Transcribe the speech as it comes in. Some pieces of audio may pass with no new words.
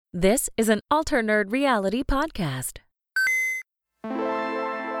This is an Alternerd reality podcast.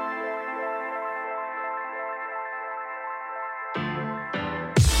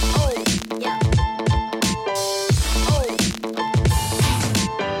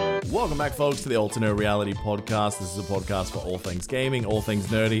 Welcome back, folks, to the Alternate Reality Podcast. This is a podcast for all things gaming, all things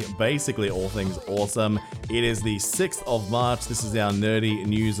nerdy, basically all things awesome. It is the 6th of March. This is our Nerdy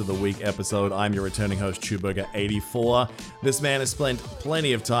News of the Week episode. I'm your returning host, Chewburger84. This man has spent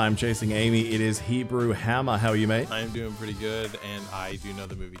plenty of time chasing Amy. It is Hebrew Hammer. How are you, mate? I am doing pretty good, and I do know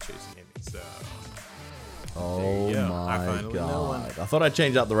the movie Chasing Amy, so... Oh my god. I thought I'd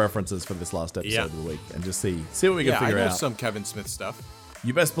change up the references for this last episode of the week and just see what we can figure out. I know some Kevin Smith stuff.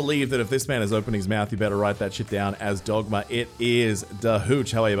 You best believe that if this man is opening his mouth, you better write that shit down as dogma. It is Da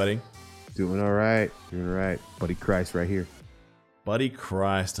Hooch. How are you, buddy? Doing all right. Buddy Christ right here. Buddy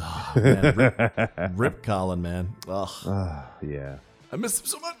Christ. Oh, man. Rip Carlin, man. Ugh. Yeah. I miss him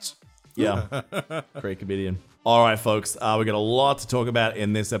so much. Yeah. Great comedian. All right, folks. We got a lot to talk about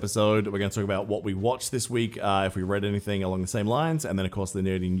in this episode. We're going to talk about what we watched this week, if we read anything along the same lines, and then, of course, the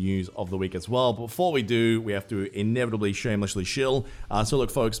nerdy news of the week as well. But before we do, we have to inevitably shamelessly shill. So,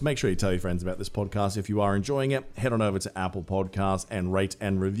 look, folks, make sure you tell your friends about this podcast. If you are enjoying it, head on over to Apple Podcasts and rate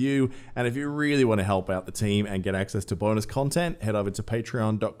and review. And if you really want to help out the team and get access to bonus content, head over to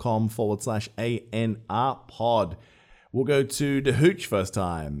patreon.com/ANRpod. We'll go to the Hooch first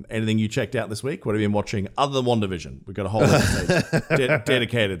time. Anything you checked out this week? What have you been watching other than WandaVision? We've got a whole episode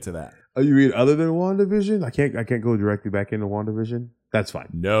dedicated to that. Oh, you mean other than WandaVision? I can't go directly back into WandaVision? That's fine.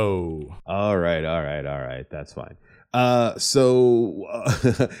 No. All right. That's fine. Watched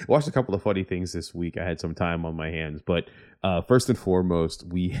a couple of funny things this week. I had some time on my hands, but first and foremost,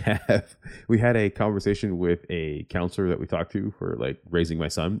 we had a conversation with a counselor that we talked to for like raising my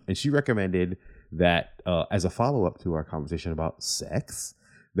son, and she recommended that as a follow-up to our conversation about sex,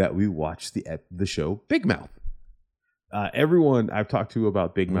 that we watch the show Big Mouth. Everyone I've talked to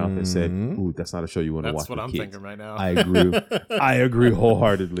about Big Mouth has said, "Ooh, that's not a show you want to watch." That's what I'm kids. thinking right now. I agree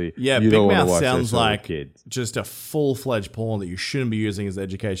wholeheartedly. Yeah, you Big Mouth sounds like just a full-fledged porn that you shouldn't be using as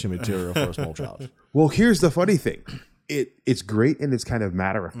education material for a small child. Well, here's the funny thing: it's great in its kind of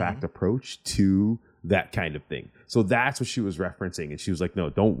matter-of-fact approach to that kind of thing. So that's what she was referencing, and she was like,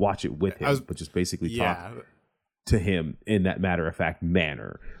 "No, don't watch it with him, but just basically talk to him in that matter-of-fact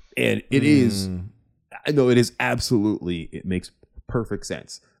manner." And it is. I know it is absolutely, it makes perfect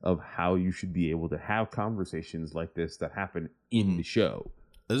sense of how you should be able to have conversations like this that happen in the show.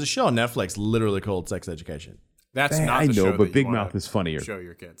 There's a show on Netflix literally called Sex Education. That's not I the know, show but that Big you Mouth is funnier. Show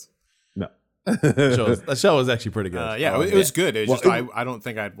your kids. No. That show was actually pretty good. It was good. It's just I don't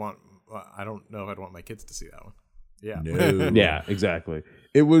think I'd want. I don't know if I'd want my kids to see that one. Yeah. No. Yeah, exactly.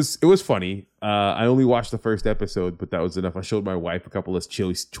 It was funny. I only watched the first episode, but that was enough. I showed my wife a couple of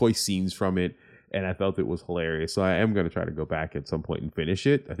choice scenes from it, and I felt it was hilarious. So I am going to try to go back at some point and finish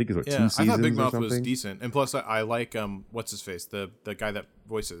it. I think it's 2 seasons. I thought Big Mouth or was decent, and plus I like what's his face, the guy that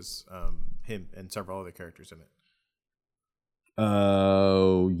voices him and several other characters in it.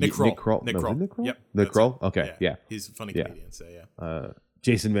 Nick Kroll. Nick Kroll. Yep. Nick Kroll. Okay. Yeah. He's a funny comedian. So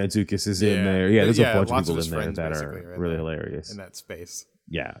Jason Mantzoukas is in there. Yeah, there's a bunch of lots people of in there friends that are really hilarious in that space.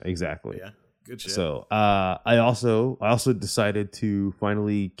 Yeah, exactly. Yeah, good shit. So I also decided to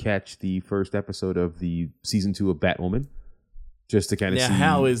finally catch the first episode of the season 2 of Batwoman, just to kind of see.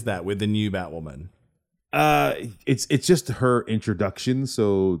 How is that with the new Batwoman? It's just her introduction,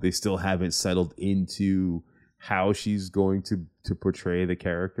 so they still haven't settled into how she's going to portray the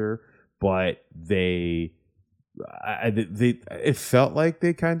character, but they it felt like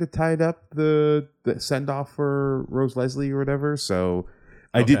they kind of tied up the send off for Rose Leslie or whatever. So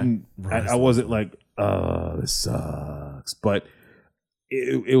I wasn't like, oh, this sucks, but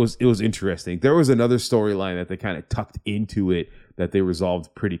it was interesting. There was another storyline that they kind of tucked into it that they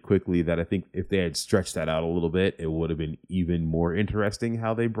resolved pretty quickly, that I think if they had stretched that out a little bit, it would have been even more interesting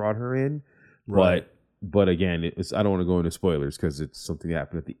how they brought her in. Right. But again, I don't want to go into spoilers because it's something that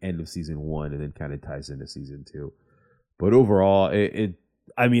happened at the end of season 1 and then kind of ties into season 2. But overall, I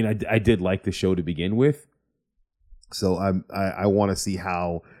did like the show to begin with. So I want to see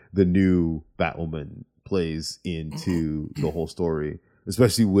how the new Batwoman plays into the whole story,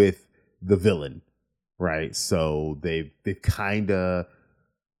 especially with the villain, right? So they've kind of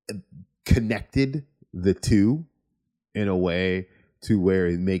connected the two in a way to where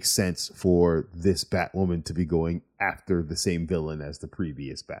it makes sense for this Batwoman to be going after the same villain as the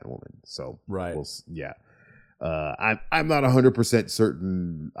previous Batwoman. So right, I'm not 100%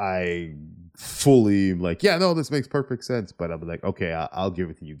 certain. I fully this makes perfect sense. But I'm like, okay, I'll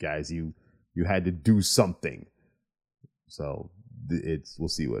give it to you guys. You had to do something. So we'll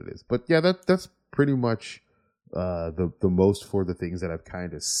see what it is. But yeah, that's pretty much the most for the things that I've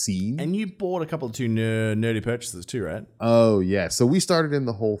kind of seen. And you bought a couple of two nerdy purchases too, right? Oh yeah, so we started in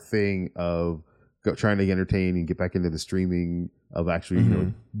the whole thing of trying to entertain and get back into the streaming of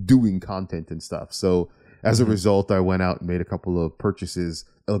actually doing content and stuff. So as a result, I went out and made a couple of purchases.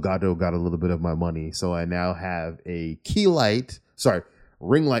 Elgato got a little bit of my money, so I now have a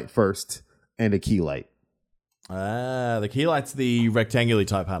ring light first and a key light. The key light's the rectangular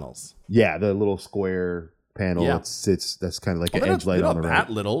type panels. Yeah, the little square panel. Yeah. It's that's kind of like an edge light on the right. They're not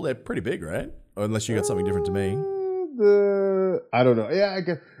that little. They're pretty big, right? Or unless you got something different to me. I don't know. Yeah, I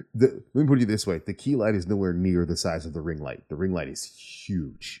guess. Let me put it this way: the key light is nowhere near the size of the ring light. The ring light is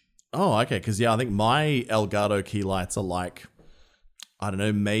huge. Oh, okay. Because I think my Elgato key lights are like, I don't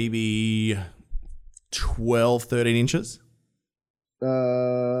know, maybe 12, 13 inches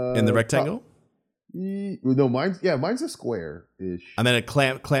in the rectangle. No, mine's a square-ish. And then it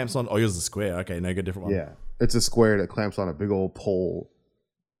clamps on. Oh, yours is a square. Okay, no, good, different one. Yeah, it's a square that clamps on a big old pole.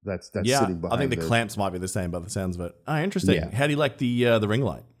 That's sitting behind. I think the clamps might be the same by the sounds of it. Oh, interesting. Yeah. How do you like the ring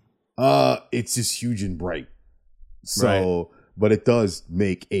light? It's just huge and bright. So, but it does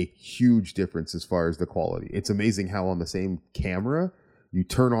make a huge difference as far as the quality. It's amazing how on the same camera you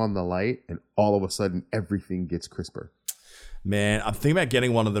turn on the light and all of a sudden everything gets crisper. Man, I'm thinking about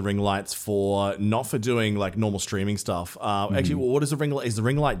getting one of the ring lights not for doing like normal streaming stuff. Actually, what is the ring light? Is the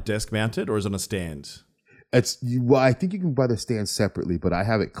ring light desk mounted or is it on a stand? I think you can buy the stand separately, but I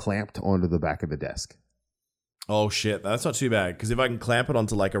have it clamped onto the back of the desk. Oh shit, that's not too bad. Because if I can clamp it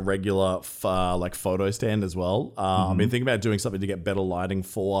onto like a regular like photo stand as well, I've been thinking about doing something to get better lighting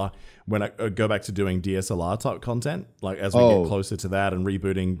for when I go back to doing DSLR type content. Like as we get closer to that and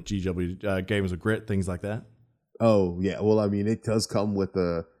rebooting GW Games with Grit, things like that. Oh yeah, well I mean it does come with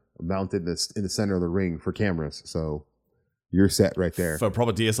a mount in the center of the ring for cameras, so you're set right there for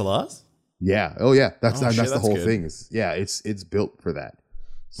proper DSLRs. Yeah. Oh yeah. That's the whole thing. It's built for that.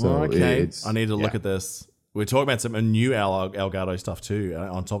 So okay. I need to look at this. We're talking about some new Elgato stuff too.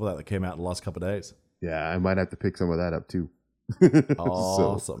 On top of that came out in the last couple of days. Yeah, I might have to pick some of that up too.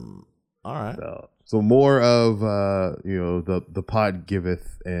 Awesome. All right. So more of the pod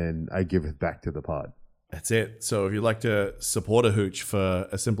giveth and I giveth back to the pod. That's it. So if you'd like to support a hooch for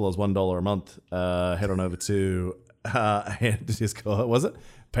as simple as $1 a month, head on over to Discord. Was it?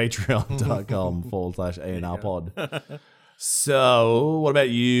 Patreon.com/ANR pod. So, what about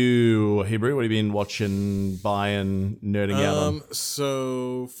you, Hebrew? What have you been watching, buying, nerding out on?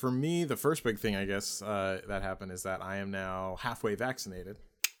 So, for me, the first big thing, I guess, that happened is that I am now halfway vaccinated.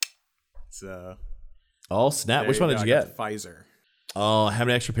 So, oh, snap. Which one did you get? Pfizer. Oh, how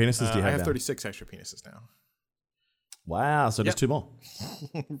many extra penises do you have I have now? 36 extra penises now. Wow, so just 2 more.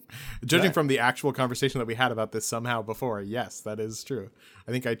 Judging from the actual conversation that we had about this somehow before, yes, that is true.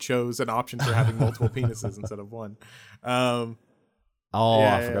 I think I chose an option for having multiple penises instead of one. I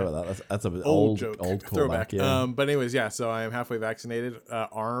forgot about that. That's an old joke. Old throwback. callback. Yeah. But anyways, yeah, so I am halfway vaccinated.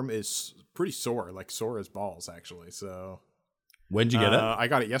 Arm is pretty sore, like sore as balls, actually. So when'd you get it? I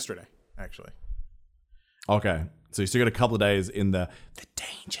got it yesterday, actually. Okay, so you still got a couple of days in the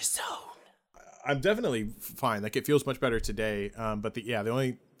danger zone. I'm definitely fine. Like it feels much better today. But the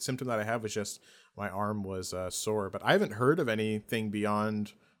only symptom that I have was just my arm was sore. But I haven't heard of anything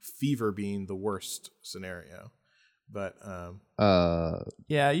beyond fever being the worst scenario. But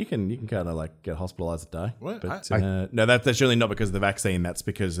yeah, you can kind of like get hospitalized and die. What? But no, that's really not because of the vaccine. That's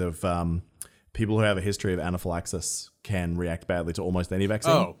because of people who have a history of anaphylaxis can react badly to almost any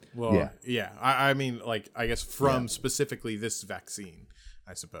vaccine. Oh, well, yeah. I mean, like I guess from specifically this vaccine.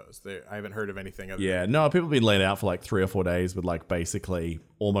 I suppose I haven't heard of anything other than no, people have been laid out for like 3 or 4 days with like basically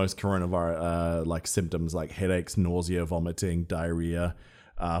almost coronavirus like symptoms like headaches, nausea, vomiting, diarrhea,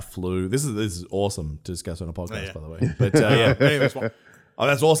 flu. This is awesome to discuss on a podcast, by the way. But anyways,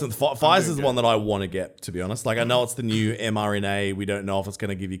 that's awesome. Pfizer's the one that I want to get, to be honest. Like I know it's the new mRNA. We don't know if it's going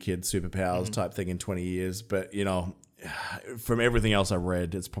to give your kids superpowers type thing in 20 years, but from everything else I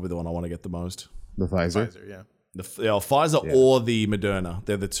read, it's probably the one I want to get the most. The Pfizer, yeah. The Pfizer or the Moderna.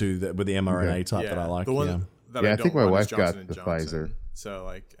 They're the two that with the mRNA type that I like. The one that I think my wife got the Pfizer. So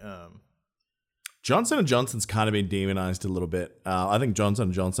like Johnson & Johnson's kind of been demonized a little bit. I think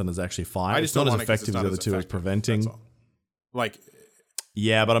Johnson & Johnson is actually fine. It's not as effective as the other two as preventing. Like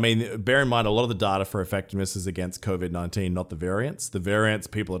Yeah, but I mean, bear in mind, a lot of the data for effectiveness is against COVID-19, not the variants. The variants,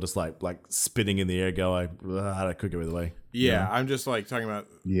 people are just like spitting in the air going, that could go either way. Yeah, I'm just like talking about.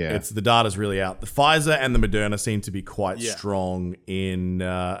 Yeah. It's the data's really out. The Pfizer and the Moderna seem to be quite strong in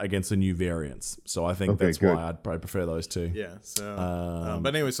against the new variants. So I think that's why I'd probably prefer those two. Yeah. So,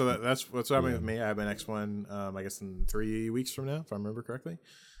 but anyway, so that's what's happening with me. I have my next one, I guess, in 3 weeks from now, if I remember correctly.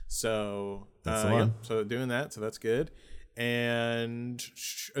 So, so doing that, so that's good. And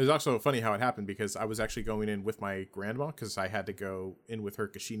it was also funny how it happened because I was actually going in with my grandma because I had to go in with her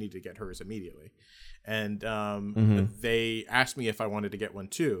because she needed to get hers immediately. And they asked me if I wanted to get one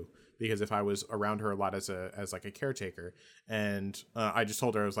too, because if I was around her a lot as like a caretaker. And I just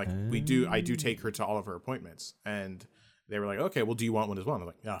told her, I was like, I do take her to all of her appointments. And they were like, okay, well, do you want one as well? And I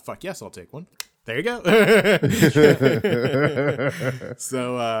was like, fuck yes, I'll take one. There you go.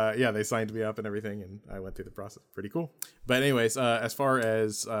 So they signed me up and everything, and I went through the process. Pretty cool. But anyways, as far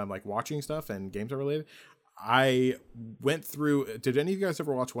as like watching stuff and games are related, I went through. Did any of you guys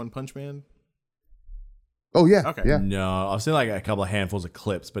ever watch One Punch Man? Oh yeah. Okay. Yeah. No, I've seen like a couple of handfuls of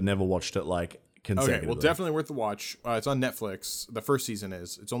clips, but never watched it like consecutively. Okay, well, definitely worth the watch. It's on Netflix. The first season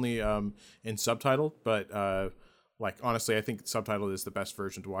is. It's only in subtitle, but like honestly, I think subtitle is the best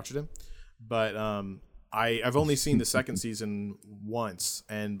version to watch it in. But I've only seen the second season once,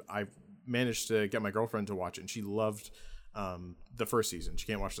 and I managed to get my girlfriend to watch it, and she loved the first season. She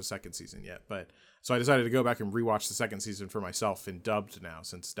can't watch the second season yet, but so I decided to go back and rewatch the second season for myself in dubbed now,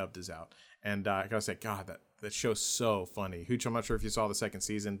 since dubbed is out. And I gotta say, God, that show's so funny. Hooch, I'm not sure if you saw the second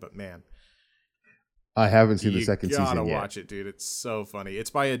season, but man, I haven't seen the second season yet. You gotta watch it, dude. It's so funny.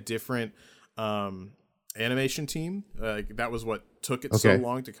 It's by a different animation team. That was what took it so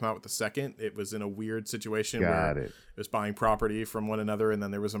long to come out with the second. It was in a weird situation where it was buying property from one another, and then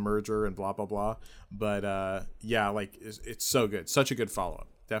there was a merger and blah blah blah. But like it's so good, such a good follow up.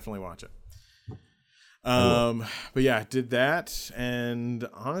 Definitely watch it. But yeah, did that, and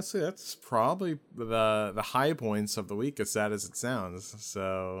honestly, that's probably the high points of the week, as sad as it sounds.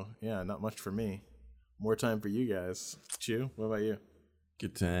 So yeah, not much for me. More time for you guys. Chew, what about you?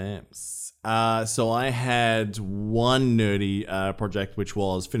 Good times. So I had one nerdy project, which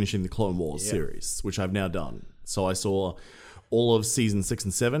was finishing the Clone Wars series, which I've now done. So I saw all of season 6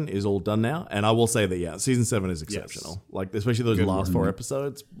 and 7 is all done now, and I will say that season 7 is exceptional. Yes. Like especially those last 4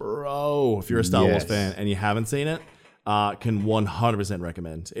 episodes, bro. If you're a Star Wars fan and you haven't seen it, can 100%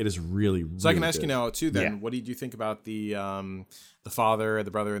 recommend. It is really, so I can ask you now too. Then, what did you think about the father,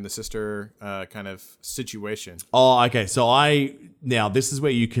 the brother, and the sister kind of situation? Oh, okay. So now this is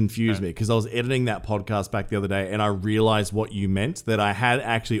where you confuse me, because I was editing that podcast back the other day, and I realized what you meant, that I had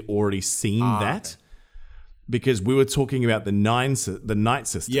actually already seen that. Okay. Because we were talking about the Night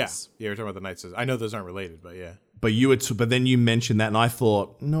Sisters. Yeah, we're talking about the Night Sisters. I know those aren't related, but yeah. But but then you mentioned that, and I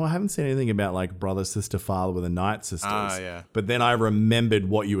thought, no, I haven't seen anything about like brother, sister, father with the Night Sisters. Yeah. But then I remembered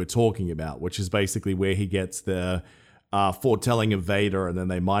what you were talking about, which is basically where he gets the foretelling of Vader, and then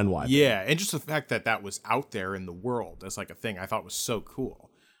they mind wipe. Yeah, and just the fact that was out there in the world as like a thing, I thought was so cool.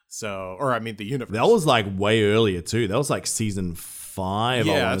 So, or I mean, the universe. That was like way earlier too. That was like season 5.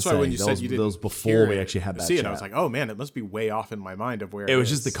 Yeah, that's why when you said you didn't, that was before we actually had that see it, chat. I was like, oh man, it must be way off in my mind of where it was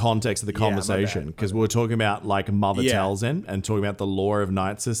just the context of the conversation, because we were talking about like Mother Talzin and talking about the lore of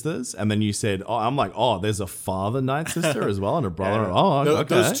Night Sisters, and then you said, I'm like, there's a father Night Sister as well and a brother.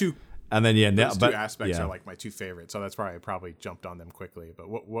 Okay. Those two. And then those two aspects are like my two favorites, so that's why I probably jumped on them quickly. But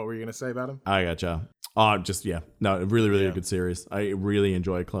what were you gonna say about them? I gotcha. Really a good series. I really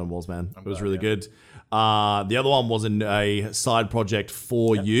enjoyed Clone Wars, man. It was really good. The other one was a side project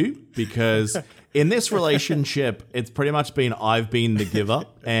for you, because in this relationship, it's pretty much been I've been the giver,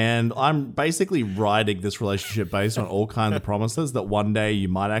 and I'm basically riding this relationship based on all kinds of promises that one day you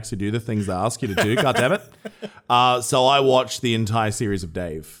might actually do the things they ask you to do. God damn it! So I watched the entire series of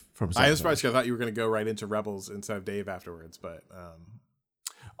Dave. I am surprised, because I thought you were going to go right into Rebels instead of Dave afterwards, but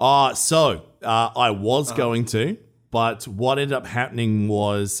I was going to, but what ended up happening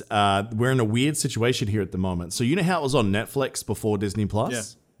was we're in a weird situation here at the moment. So you know how it was on Netflix before Disney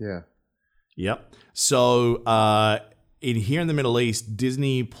Plus? Yeah. Yep. So here in the Middle East,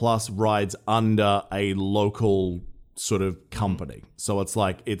 Disney Plus rides under a local sort of company. So it's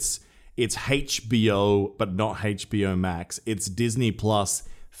like it's HBO, but not HBO Max. It's Disney Plus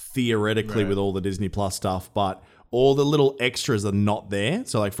theoretically with all the Disney Plus stuff, but all the little extras are not there.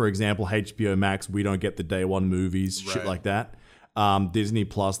 So like, for example, HBO Max, we don't get the day one movies, shit like that. Disney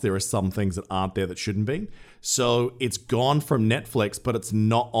Plus, there are some things that aren't there that shouldn't be. So it's gone from Netflix, but it's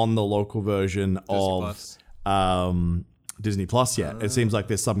not on the local version of Disney Plus yet. It seems like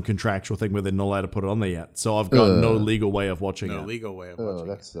there's some contractual thing where they're not allowed to put it on there yet. So I've got no legal way of watching it. No legal way of watching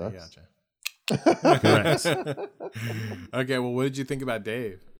that it. sucks. Correct. Okay, well, what did you think about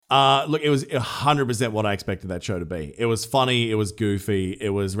Dave? Look, it was 100% what I expected that show to be. It was funny. It was goofy.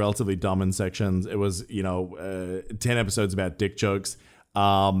 It was relatively dumb in sections. It was, 10 episodes about dick jokes.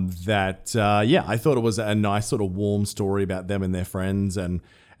 I thought it was a nice sort of warm story about them and their friends and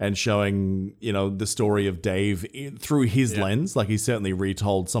showing, the story of Dave through his lens. Like, he certainly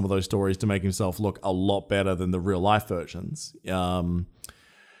retold some of those stories to make himself look a lot better than the real life versions.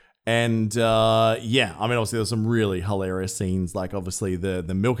 Obviously there's some really hilarious scenes. Like, obviously the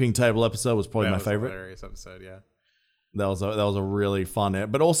milking table episode was probably my favorite. Hilarious episode, yeah. That was a really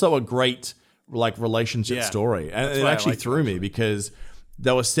fun, but also a great relationship story, and it actually threw me because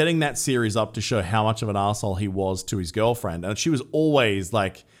they were setting that series up to show how much of an asshole he was to his girlfriend, and she was always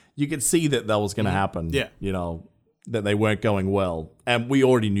like, you could see that was going to happen. Yeah, that they weren't going well, and we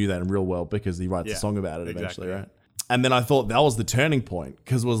already knew that in real well because he writes a song about it eventually, right? And then I thought that was the turning point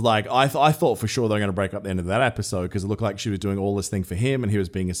because it was like, I thought for sure they were going to break up at the end of that episode because it looked like she was doing all this thing for him and he was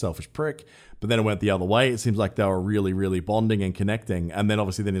being a selfish prick. But then it went the other way. It seems like they were really, really bonding and connecting. And then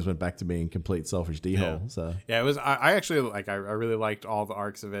obviously he just went back to being complete selfish d-hole. So it was, I actually I really liked all the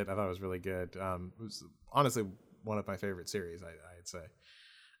arcs of it. I thought it was really good. It was honestly one of my favorite series, I'd say.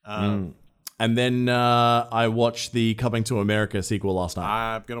 And then I watched the Coming to America sequel last night.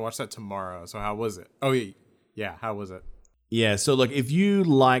 I'm going to watch that tomorrow. So how was it? Oh, yeah. How was it? Yeah, so look, if you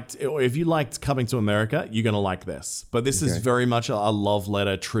liked Coming to America, you're gonna like this. But this is very much a love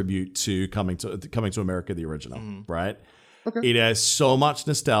letter tribute to Coming to America, the original, right? Okay. It has so much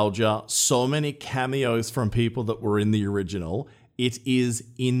nostalgia, so many cameos from people that were in the original. It is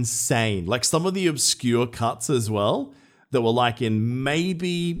insane. Like some of the obscure cuts as well that were like in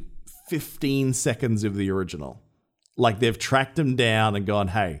maybe 15 seconds of the original. Like they've tracked them down and gone,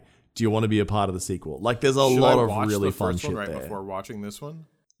 hey, do you want to be a part of the sequel? Like, there's a lot of really fun shit right there. Before watching this one?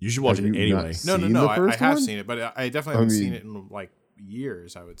 You should watch it anyway. No. I have seen it, but I definitely haven't seen it in like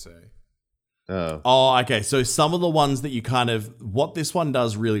years, I would say. Oh, okay. So some of the ones that you what this one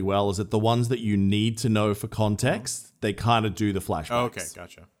does really well is that the ones that you need to know for context, they kind of do the flashbacks. Oh, okay,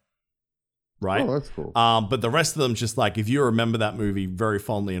 gotcha. Right? Oh, that's cool. But the rest of them, just like, if you remember that movie very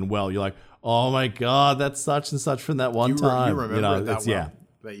fondly and well, you're like, oh my God, that's such and such from that one time. You remember it that well?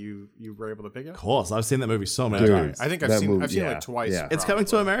 That you were able to pick up? Of course. I've seen that movie so many times. I think I've seen it like twice. Yeah. It's Coming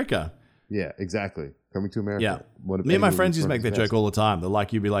to America. Yeah, exactly. Coming to America. Yeah. Me and my friends used to make that joke all the time. They're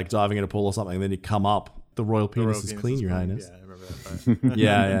like, you'd be like diving in a pool or something, and then you come up, the royal penis is clean, Your Highness. Yeah, I remember that part.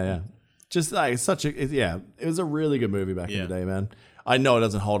 Yeah. Just like, it was a really good movie back in the day, man. I know it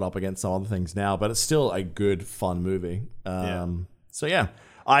doesn't hold up against some other things now, but it's still a good, fun movie. So yeah,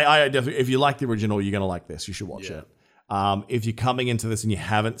 I definitely, if you like the original, you're going to like this. You should watch it. If you're coming into this and you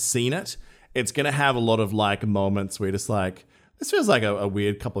haven't seen it, it's going to have a lot of like moments where you're just like, this feels like a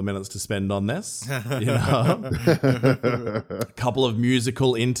weird couple of minutes to spend on this. A couple of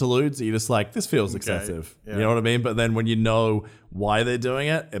musical interludes that you're just like, this feels excessive. You know what I mean? But then when you know why they're doing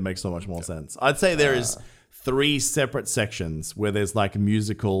it, it makes so much more sense. I'd say there is 3 separate sections where there's like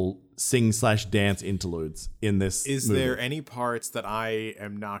musical sing/dance interludes in this movie. There any parts that I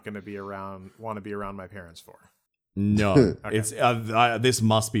am not going to want to be around my parents for? No, okay. It's this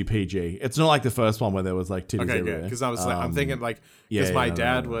must be PG. It's not like the first one where there was like titties everywhere. Because I was like, I'm thinking like, because my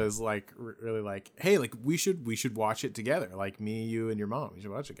dad was like really like, hey, like we should watch it together, like me, you, and your mom. We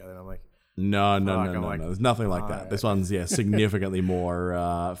should watch it together. And I'm like, no. There's nothing like that. This one's significantly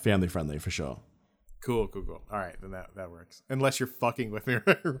more family friendly for sure. Cool. All right, then that works. Unless you're fucking with me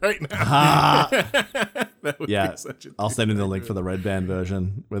right now. I'll send you the link for the red band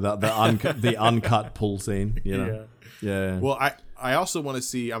version without the uncut pool scene. Yeah. Well, I also want to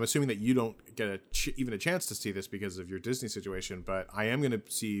see. I'm assuming that you don't get even a chance to see this because of your Disney situation, but I am going to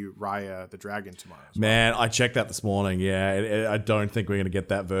see Raya the Dragon tomorrow. Man, I checked that this morning. Yeah, I don't think we're going to get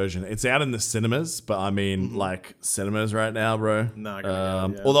that version. It's out in the cinemas, but I mean, like cinemas right now, bro. Not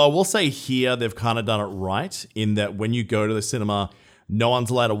gonna go, Although I will say here they've kind of done it right in that when you go to the cinema, no one's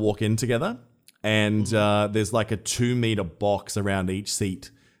allowed to walk in together, and there's like a 2-meter box around each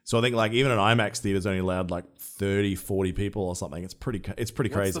seat. So I think like even an IMAX theater is only allowed like 30, 40 people or something. It's pretty crazy.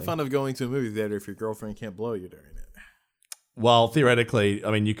 What's the fun of going to a movie theater if your girlfriend can't blow you during it? Well, theoretically, I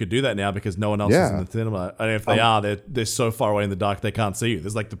mean, you could do that now because no one else is in the cinema. And if they are, they're so far away in the dark they can't see you.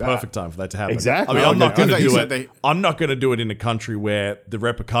 There's like the perfect time for that to happen. Exactly. I mean, I'm not going to do it. I'm not going to do it in a country where the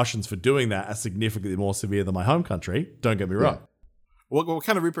repercussions for doing that are significantly more severe than my home country. Don't get me wrong. What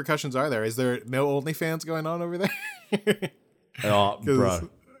kind of repercussions are there? Is there no OnlyFans going on over there? Oh, bro.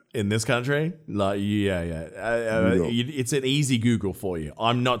 in this country, like it's an easy Google for you.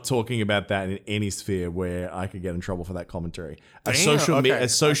 I'm not talking about that in any sphere where I could get in trouble for that commentary. A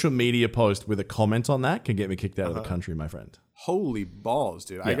social media post with a comment on that can get me kicked out of the country, my friend. Holy balls,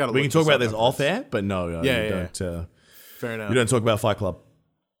 dude! Yeah. We can talk about this off air, but no, you don't. Fair enough. You don't talk about Fight Club.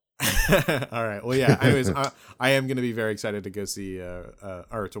 All right. Well, yeah. Anyways, I am going to be very excited to go see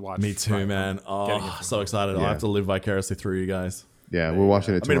or to watch. Me too, man. Oh, so excited! I have to live vicariously through you guys. Yeah, we're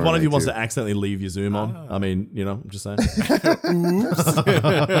watching it. I mean, if one of you wants to accidentally leave your Zoom on, I mean, I'm just saying.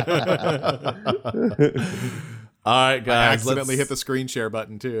 All right, guys. I accidentally hit the screen share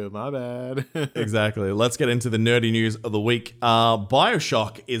button too. My bad. Exactly. Let's get into the nerdy news of the week.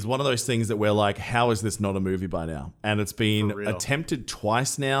 Bioshock is one of those things that we're like, how is this not a movie by now? And it's been attempted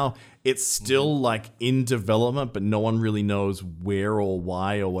twice now. It's still like in development, but no one really knows where or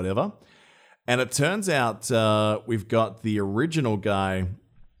why or whatever. And it turns out we've got the original guy,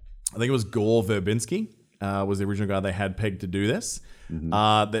 I think it was Gore Verbinski, was the original guy they had pegged to do this.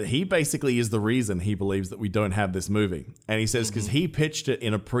 That he basically is the reason he believes that we don't have this movie. And he says, because he pitched it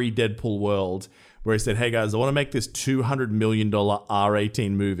in a pre-Deadpool world where he said, hey guys, I want to make this $200 million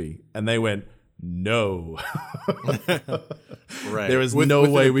R18 movie. And they went, no. Right. There is no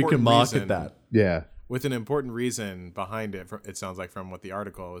way we can market that. Yeah. With an important reason behind it, it sounds like from what the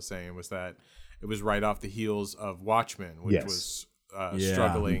article was saying, was that it was right off the heels of Watchmen, which was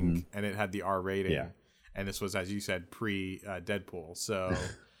struggling, and it had the R rating. Yeah. And this was, as you said, pre-Deadpool. So,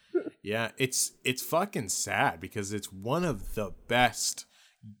 yeah, it's fucking sad because it's one of the best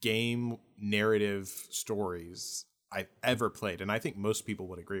game narrative stories I've ever played. And I think most people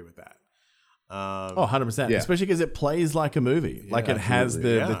would agree with that. 100%. Yeah. Especially because it plays like a movie. Like it has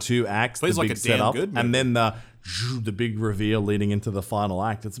the two acts, plays the like big a damn setup, good movie. and then the big reveal leading into the final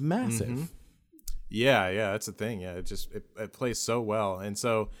act. It's massive. Yeah, that's the thing. Yeah, it plays so well. And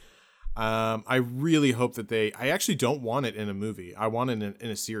so I really hope that I actually don't want it in a movie. I want it in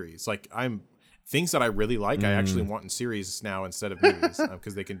a series. Like things that I really like, I actually want in series now instead of movies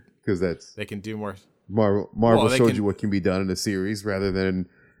because they can do more. Marvel showed you what can be done in a series rather than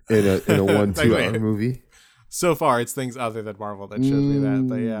in a 1-2 hour movie. So far, it's things other than Marvel that showed me that.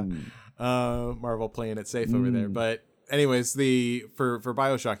 But yeah, Marvel playing it safe over there. But anyways, for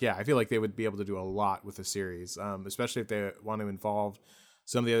Bioshock, yeah, I feel like they would be able to do a lot with a series, especially if they want to involve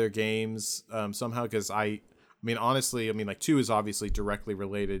some of the other games somehow. Because I mean, honestly, like 2 is obviously directly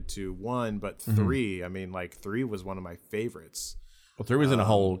related to 1, but 3, I mean, like 3 was one of my favorites. Well, 3 was in a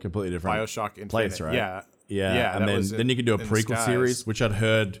whole completely different Bioshock Infinite, place, right? Yeah, and then you could do a prequel series, which I'd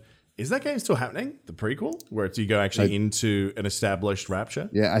heard. Is that game still happening? The prequel, where you go actually into an established Rapture?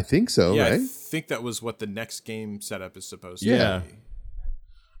 Yeah, I think so. Yeah, right? I think that was what the next game setup is supposed to be.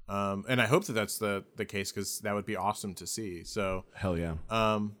 And I hope that that's the case because that would be awesome to see. So hell yeah.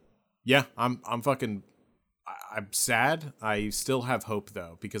 Yeah, I'm sad. I still have hope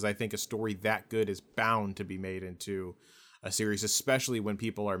though because I think a story that good is bound to be made into a series, especially when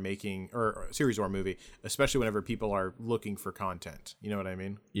people are making or a series or a movie, especially whenever people are looking for content. You know what I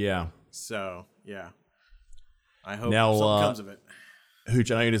mean? Yeah. So yeah, I hope something comes of it. Hooch,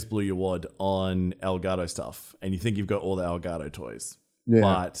 I know you just blew your wad on Elgato stuff, and you think you've got all the Elgato toys,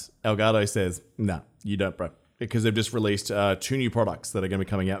 but Elgato says, "Nah, you don't, bro," because they've just released 2 new products that are going to be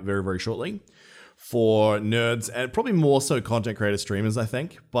coming out very, very shortly for nerds and probably more so content creator streamers, I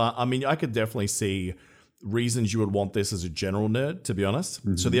think. But I mean, I could definitely see reasons you would want this as a general nerd, to be honest.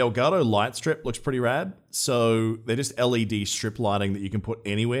 So the Elgato light strip looks pretty rad. So they're just LED strip lighting that you can put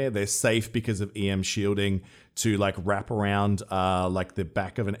anywhere. They're safe because of EM shielding to like wrap around like the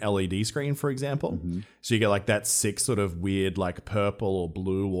back of an LED screen, for example. So you get like that sick sort of weird like purple or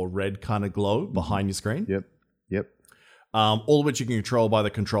blue or red kind of glow behind your screen. Yep. All of which you can control by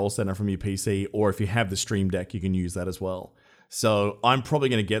the control center from your PC, or if you have the Stream Deck, you can use that as well. So I'm probably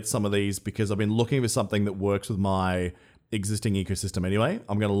going to get some of these because I've been looking for something that works with my existing ecosystem anyway.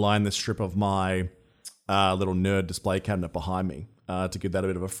 I'm going to line the strip of my little nerd display cabinet behind me to give that a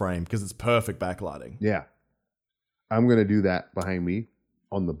bit of a frame because it's perfect backlighting. Yeah. I'm going to do that behind me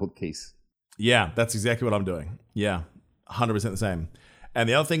on the bookcase. Yeah, that's exactly what I'm doing. Yeah, 100% the same. And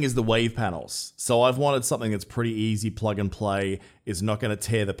the other thing is the wave panels. So I've wanted something that's pretty easy, plug and play. It's not going to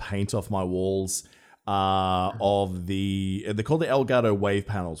tear the paint off my walls. They're called the Elgato wave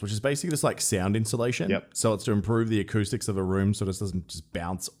panels, which is basically just like sound insulation. Yep. So it's to improve the acoustics of a room so it doesn't just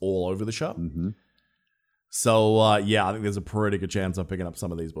bounce all over the shop. So, yeah, I think there's a pretty good chance I'm picking up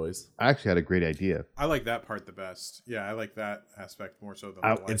some of these boys. I actually had a great idea. I like that part the best. Yeah, I like that aspect more so than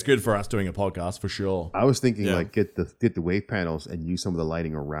the It's lighting. good for us doing a podcast, for sure. I was thinking Yeah. like get the wave panels and use some of the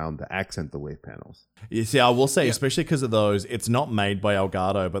lighting around to accent the wave panels. You see, I will say, especially because of those, it's not made by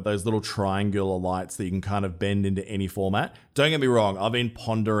Elgato, but those little triangular lights that you can kind of bend into any format. Don't get me wrong, I've been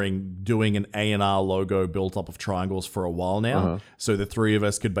pondering doing an A&R logo built up of triangles for a while now. So the three of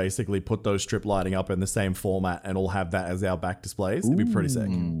us could basically put those strip lighting up in the same format and all have that as our back displays. It'd be pretty sick.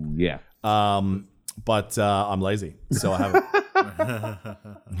 Yeah. But I'm lazy, so I haven't.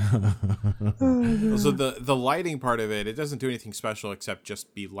 So the lighting part of it doesn't do anything special except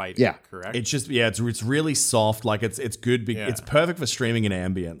just be lighting. Yeah. Correct. It's just it's really soft. Like it's good. It's perfect for streaming and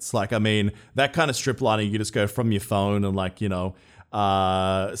ambience. Like I mean that kind of strip lighting you just go from your phone and like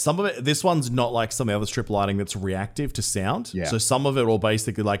some of it. This one's not like some of the other strip lighting that's reactive to sound. Yeah. So some of it will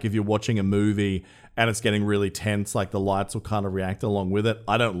basically like if you're watching a movie and it's getting really tense, like the lights will kind of react along with it.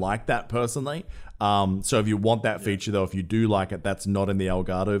 I don't like that personally. So if you want that feature though, if you do like it, that's not in the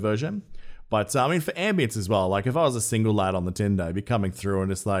Elgato version. But I mean, for ambience as well, like if I was a single lad on the Tinder, I'd be coming through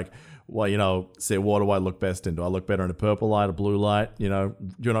and it's like, well, say, what do I look best in? Do I look better in a purple light, a blue light? Do you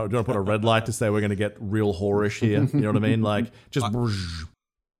want to put a red light to say we're going to get real whorish here? You know what I mean? Like just.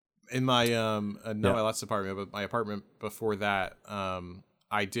 In my my last apartment, but my apartment before that,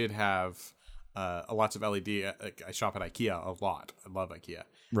 I did have lots of LED. I shop at IKEA a lot. I love IKEA.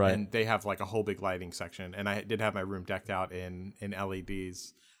 Right. And they have like a whole big lighting section, and I did have my room decked out in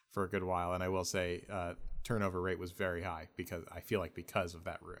LEDs for a good while. And I will say, turnover rate was very high because of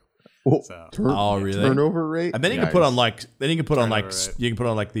that room. So, really? Turnover rate? And then you can put on like, you can put on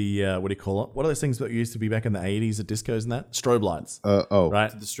the, what do you call it? What are those things that used to be back in the 80s at discos and that? Strobe lights. Right?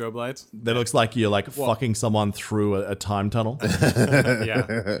 the strobe lights. That looks like you're like fucking someone through a time tunnel.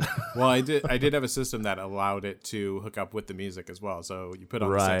 Yeah. Well, I did have a system that allowed it to hook up with the music as well. So you put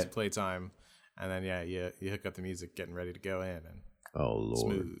on the sexy playtime, and then you hook up the music, getting ready to go in, and Lord.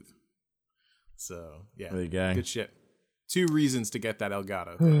 smooth. So yeah, There you go. good shit. 2 reasons to get that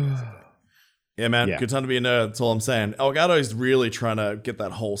Elgato thing, basically. Yeah, man. Yeah. Good time to be a nerd. That's all I'm saying. Elgato is really trying to get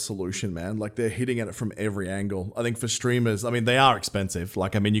that whole solution, man. Like they're hitting at it from every angle. I think for streamers, I mean, they are expensive.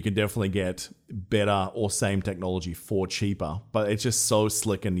 Like, I mean, you can definitely get better or same technology for cheaper, but it's just so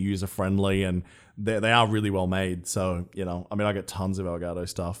slick and user friendly, and they are really well made. So, I mean, I get tons of Elgato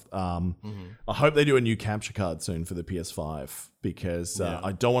stuff. I hope they do a new capture card soon for the PS5 because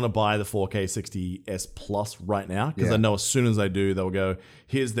I don't want to buy the 4K 60S Plus right now because I know as soon as I do, they'll go,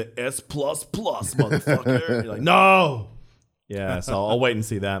 here's the S++, motherfucker. You're like, no! Yeah, so I'll wait and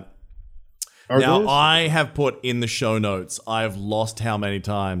see that. I have put in the show notes, I've lost how many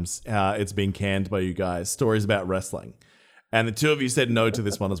times it's been canned by you guys, stories about wrestling. And the two of you said no to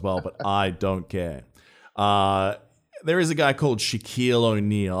this one as well, but I don't care. There is a guy called Shaquille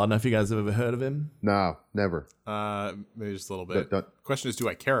O'Neal. I don't know if you guys have ever heard of him. No, never. Maybe just a little bit. Question is, do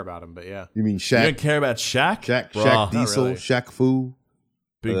I care about him? But yeah. You mean You Shaq? don't care about Shaq? Shaq Diesel, really. Shaq Fu,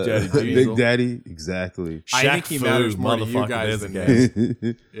 Big Daddy Diesel. Big Daddy, exactly. I think he matters more to you motherfucker, guys there's than a me.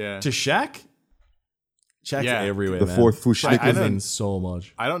 game. Yeah. To Shaq? Shaq's everywhere, The man. fourth Fu Shaq Schnickers. is in so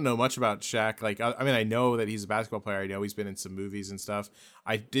much. I don't know much about Shaq. Like, I mean, I know that he's a basketball player. I know he's been in some movies and stuff.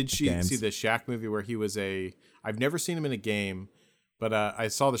 I did see the Shaq movie where he was I've never seen him in a game, but I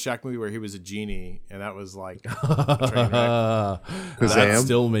saw the Shaq movie where he was a genie, and that was like a train wreck. That's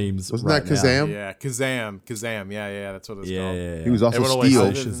still memes. Wasn't right that Kazam? Yeah, Kazam. Yeah, that's what it's called. Yeah. He was also Everyone always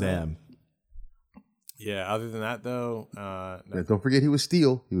Steel. says Shazam. Yeah, other than that, though, Yeah, don't forget he was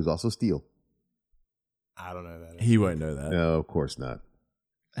Steel. He was also Steel. I don't know that. He won't know that. No, of course not.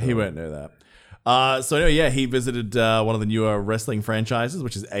 He won't know that. So anyway, he visited one of the newer wrestling franchises,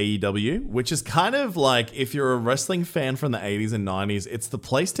 which is AEW, which is kind of like if you're a wrestling fan from the 80s and 90s, it's the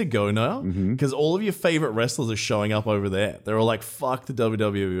place to go now because all of your favorite wrestlers are showing up over there. They're all like, fuck the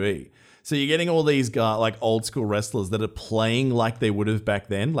WWE. So you're getting all these guys, like old school wrestlers that are playing like they would have back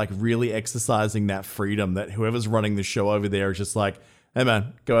then, like really exercising that freedom that whoever's running the show over there is just like, hey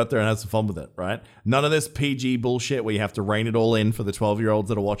man, go out there and have some fun with it, right? None of this PG bullshit where you have to rein it all in for the 12-year-olds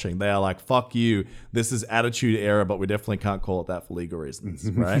that are watching. They are like, fuck you. This is Attitude Era, but we definitely can't call it that for legal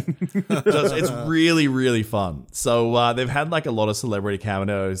reasons, right? It's really, really fun. So they've had like a lot of celebrity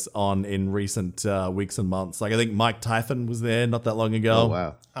cameos on in recent weeks and months. Like I think Mike Tyson was there not that long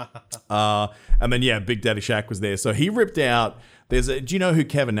ago. Oh, wow. And then, Big Daddy Shaq was there. So he ripped out... do you know who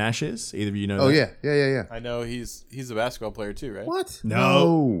Kevin Nash is? Either of you know Oh, that? yeah. I know he's a basketball player too, right? What?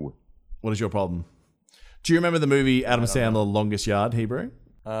 No. What is your problem? Do you remember the movie Adam Sandler, Longest Yard, Hebrew?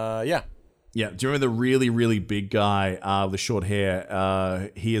 Yeah. Yeah, do you remember the really, really big guy with the short hair?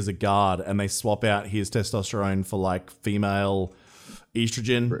 He is a guard, and they swap out his testosterone for like female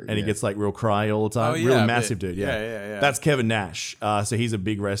estrogen, and he gets like real cry all the time. Oh, yeah, really massive dude. Yeah. Yeah. That's Kevin Nash. So he's a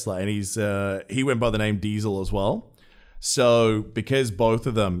big wrestler, and he went by the name Diesel as well. So because both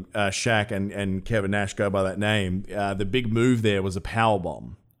of them, Shaq and Kevin Nash, go by that name, the big move there was a power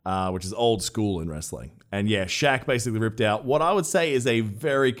bomb, which is old school in wrestling. And yeah, Shaq basically ripped out what I would say is a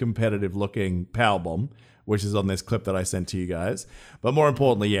very competitive looking powerbomb, which is on this clip that I sent to you guys. But more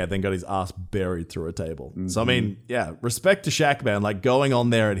importantly, yeah, then got his ass buried through a table. Mm-hmm. So, I mean, yeah, respect to Shaq, man. Like going on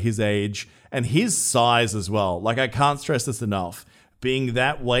there at his age and his size as well. Like I can't stress this enough. Being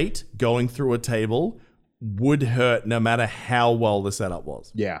that weight, going through a table would hurt no matter how well the setup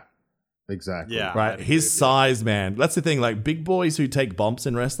was. Yeah, exactly. Yeah. Right? His size, man. That's the thing. Like big boys who take bumps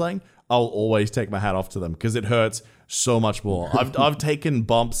in wrestling, I'll always take my hat off to them because it hurts so much more. I've taken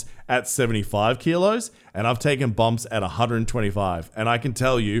bumps at 75 kilos and I've taken bumps at 125. And I can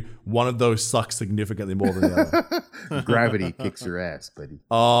tell you one of those sucks significantly more than the other. Gravity kicks your ass, buddy.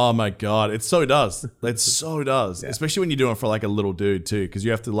 Oh my God. It so does. It so does. Yeah. Especially when you're doing it for like a little dude too, because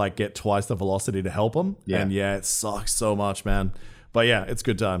you have to like get twice the velocity to help him. Yeah. And yeah, it sucks so much, man. But yeah, it's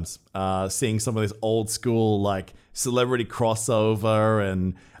good times. Seeing some of this old school like celebrity crossover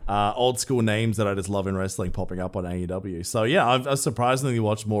and old school names that I just love in wrestling popping up on AEW. So yeah, I've surprisingly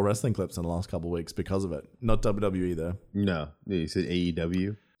watched more wrestling clips in the last couple of weeks because of it. Not WWE though. No, you said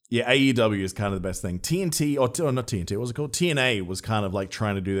AEW. Yeah, AEW is kind of the best thing. TNT, or not TNT, what was it called? TNA was kind of like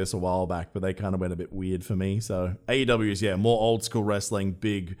trying to do this a while back, but they kind of went a bit weird for me. So AEW is, yeah, more old school wrestling,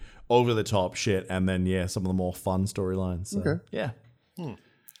 big, over the top shit, and then, yeah, some of the more fun storylines. So, okay. Yeah.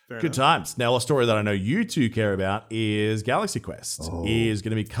 Good times. Now, a story that I know you two care about is Galaxy Quest is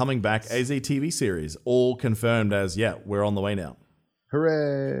going to be coming back as a TV series, all confirmed as, yeah, we're on the way now.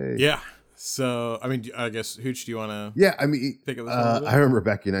 Hooray. Yeah. So, I mean, I guess, Hooch, do you want to pick up this one? I remember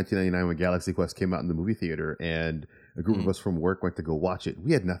back in 1999 when Galaxy Quest came out in the movie theater and a group of us from work went to go watch it.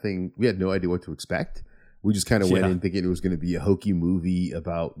 We had no idea what to expect. We just kind of went in thinking it was going to be a hokey movie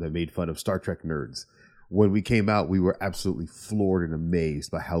that made fun of Star Trek nerds. When we came out, we were absolutely floored and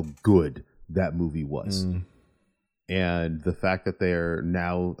amazed by how good that movie was. And the fact that they're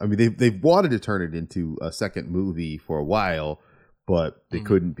now, I mean, they've wanted to turn it into a second movie for a while, but they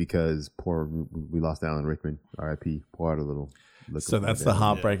couldn't because we lost Alan Rickman, R.I.P. Poor little. So that's the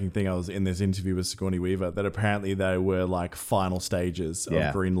heartbreaking thing. I was in this interview with Sigourney Weaver that apparently they were like final stages of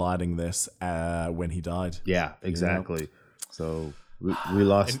greenlighting this when he died. Yeah, exactly. So we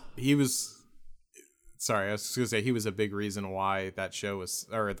lost. And he was. Sorry, I was just gonna say he was a big reason why that show was,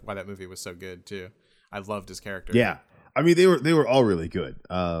 or why that movie was so good too. I loved his character. Yeah, I mean they were all really good.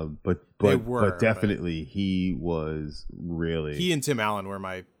 But definitely he was really. He and Tim Allen were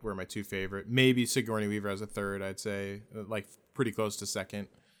my two favorite. Maybe Sigourney Weaver as a third. I'd say like pretty close to second.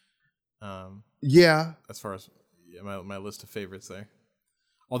 As far as my list of favorites there.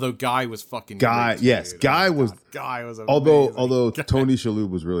 Although Guy was fucking Guy. Great, yes, dude. Guy was amazing. Although Tony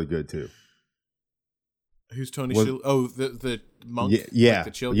Shalhoub was really good too. Who's Tony Shalhoub? Oh, the monk? Yeah. Like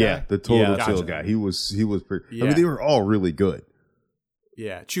the chill guy? Yeah, the total chill guy. He was pretty... Yeah. I mean, they were all really good.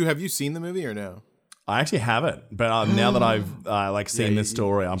 Yeah. Chew, have you seen the movie or no? I actually haven't, but now that I've seen this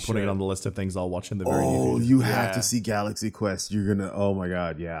story, I'm putting it on the list of things I'll watch in the very near future. You have to see Galaxy Quest. You're gonna... Oh my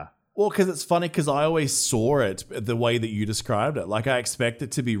God, yeah. Well, because it's funny because I always saw it the way that you described it. Like, I expect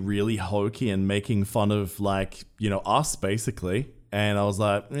it to be really hokey and making fun of, like, us, basically. And I was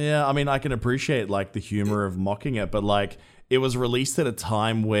like, yeah, I mean, I can appreciate like the humor of mocking it, but like it was released at a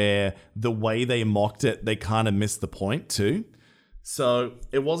time where the way they mocked it, they kind of missed the point too. So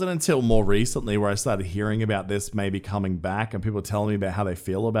it wasn't until more recently where I started hearing about this maybe coming back and people telling me about how they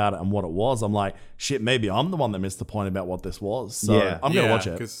feel about it and what it was. I'm like, shit, maybe I'm the one that missed the point about what this was. So I'm going to watch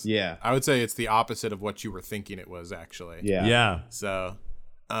it. Yeah. I would say it's the opposite of what you were thinking it was actually. Yeah. So,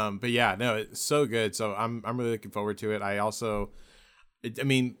 but yeah, no, it's so good. So I'm really looking forward to it. I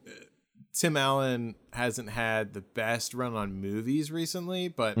mean, Tim Allen hasn't had the best run on movies recently,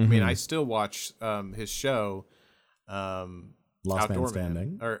 but I mean, I still watch his show, Last Man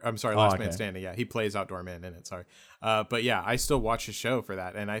Standing. Last Man Standing. Yeah, he plays Outdoor Man in it. Sorry, but yeah, I still watch his show for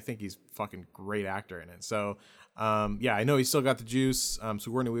that, and I think he's fucking great actor in it. So, yeah, I know he's still got the juice.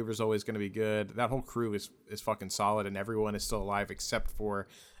 Sigourney Weaver's always going to be good. That whole crew is fucking solid, and everyone is still alive except for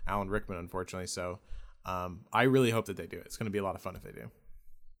Alan Rickman, unfortunately. So. I really hope that they do it. It's going to be a lot of fun if they do.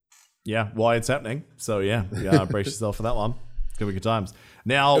 Yeah, well, it's happening. So yeah, brace yourself for that one. It's going to be good times.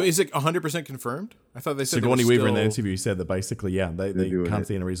 Now, is it 100% confirmed? I thought they said Sigourney Weaver in the interview said that basically, yeah, they can't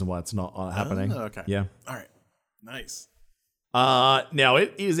see any reason why it's not happening. Oh, okay. Yeah. All right. Nice. Now,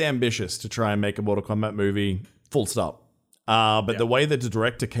 it is ambitious to try and make a Mortal Kombat movie, full stop. But the way that the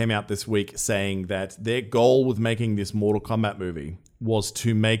director came out this week saying that their goal with making this Mortal Kombat movie was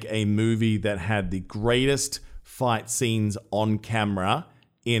to make a movie that had the greatest fight scenes on camera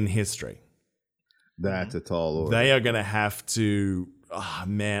in history. That's a tall order. They are going to have to... Oh,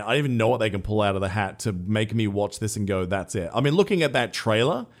 man, I don't even know what they can pull out of the hat to make me watch this and go, that's it. I mean, looking at that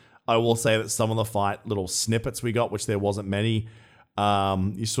trailer, I will say that some of the fight little snippets we got, which there wasn't many,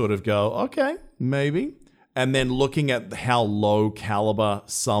 you sort of go, okay, maybe. And then looking at how low caliber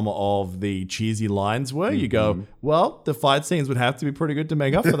some of the cheesy lines were, you go, well, the fight scenes would have to be pretty good to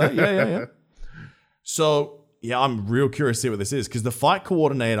make up for that. Yeah. So... yeah, I'm real curious to see what this is because the fight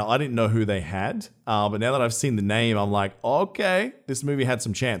coordinator, I didn't know who they had. But now that I've seen the name, I'm like, okay, this movie had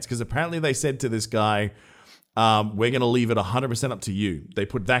some chance. Because apparently they said to this guy, we're going to leave it 100% up to you. They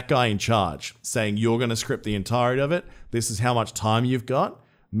put that guy in charge, saying you're going to script the entirety of it. This is how much time you've got.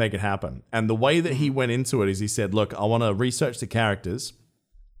 Make it happen. And the way that he went into it is he said, look, I want to research the characters.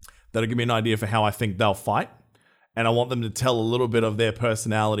 That'll give me an idea for how I think they'll fight. And I want them to tell a little bit of their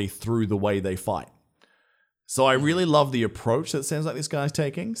personality through the way they fight. So I really love the approach that sounds like this guy's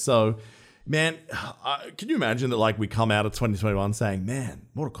taking. So, man, can you imagine that like we come out of 2021 saying, man,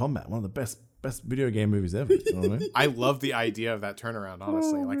 Mortal Kombat, one of the best video game movies ever. You know what I mean? I love the idea of that turnaround,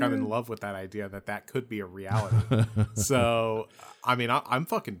 honestly. Like, I'm in love with that idea that could be a reality. So, I mean, I'm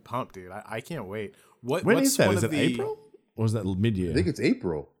fucking pumped, dude. I can't wait. When is that? Is it April? Or is that mid-year? I think it's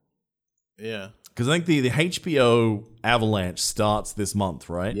April. Yeah. Because I think the HBO Avalanche starts this month,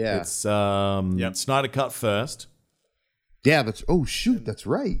 right? Yeah. It's Snyder Cut first. Yeah, that's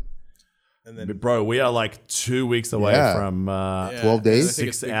right. And then, But bro, we are like 2 weeks away from 12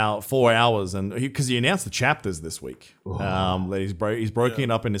 days, 4 hours, and because he announced the chapters this week. That he's broken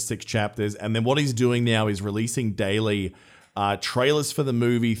it up into 6 chapters, and then what he's doing now is releasing daily trailers for the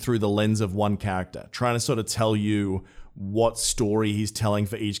movie through the lens of one character, trying to sort of tell you what story he's telling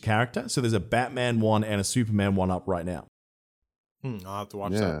for each character. So there's a Batman one and a Superman one up right now. I'll have to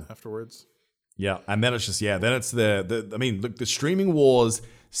watch that afterwards. Yeah, and then it's just then it's I mean, look, the streaming wars.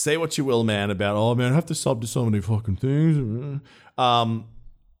 Say what you will, man, about I have to sub to so many fucking things.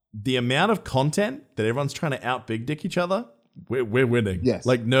 The amount of content that everyone's trying to out big dick each other, we're winning. Yes,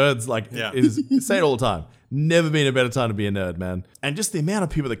 like nerds, say it all the time. Never been a better time to be a nerd, man. And just the amount of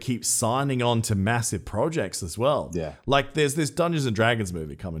people that keep signing on to massive projects as well. Yeah, like there's this Dungeons and Dragons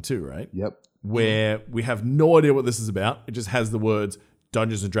movie coming too, right? Yep. Where we have no idea what this is about. It just has the words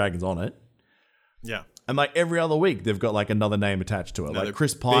Dungeons and Dragons on it. Yeah. And like every other week, they've got like another name attached to it. Like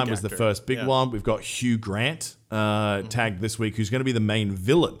Chris Pine was the first big one. We've got Hugh Grant tagged this week, who's going to be the main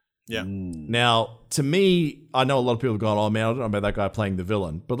villain. Yeah. Now, to me, I know a lot of people have gone, oh man, I don't know about that guy playing the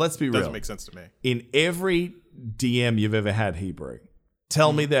villain. But let's be real. Doesn't make sense to me. In every DM you've ever had, Hebrew,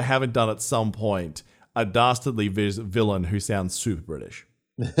 tell me they haven't done at some point a dastardly villain who sounds super British.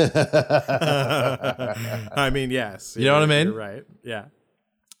 I mean, yes. You know what I mean? You're right. Yeah.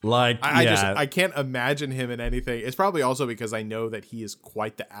 Like, I can't imagine him in anything. It's probably also because I know that he is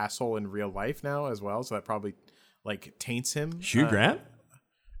quite the asshole in real life now as well. So that probably like taints him. Hugh Grant?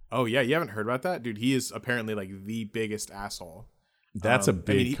 Oh yeah. You haven't heard about that? Dude, he is apparently like the biggest asshole. That's a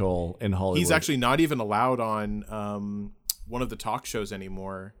big call in Hollywood. He's actually not even allowed on one of the talk shows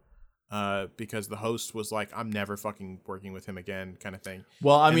anymore. Because the host was like, I'm never fucking working with him again, kind of thing.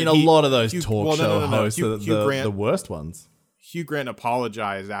 Well, I mean, a lot of those talk show hosts are the worst ones. Hugh Grant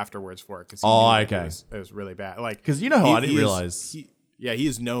apologized afterwards for it because it was really bad. Like, because you know how I didn't realize. He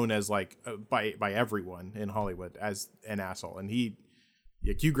is known as like by everyone in Hollywood as an asshole, and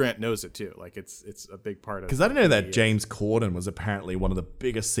Hugh Grant knows it too. Like, it's a big part of. Because I didn't know that James Corden was apparently one of the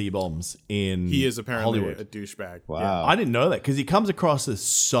biggest C-bombs in. He is apparently Hollywood. a douchebag. Wow, yeah. I didn't know that because he comes across as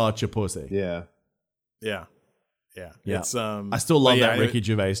such a pussy. Yeah. It's I still love that Ricky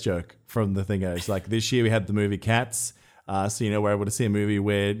Gervais joke from the thing. It's like this year we had the movie Cats. So, we're able to see a movie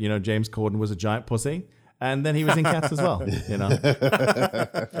where, James Corden was a giant pussy. And then he was in Cats as well,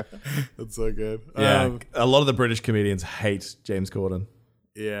 That's so good. Yeah, a lot of the British comedians hate James Corden.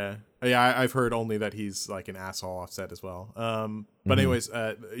 Yeah. I've heard only that he's like an asshole offset as well. But anyways,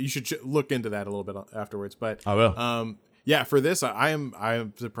 you should look into that a little bit afterwards. But I will. Yeah, for this, I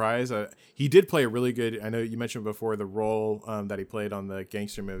am surprised. He did play a really good. I know you mentioned before the role that he played on the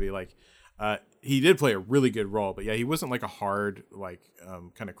gangster movie. Like, he did play a really good role, but yeah, he wasn't like a hard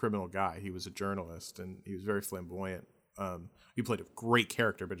kind of criminal guy. He was a journalist, and he was very flamboyant. He played a great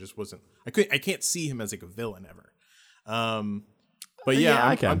character, but just wasn't. I can't see him as like a villain ever. But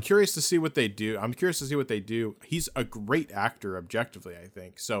yeah, I'm curious to see what they do. He's a great actor, objectively, I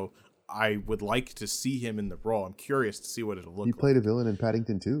think. So I would like to see him in the role. I'm curious to see what it'll look He like. played a villain in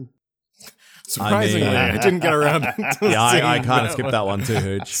Paddington too. Surprisingly, I didn't get around to I seeing kind of skipped that one too,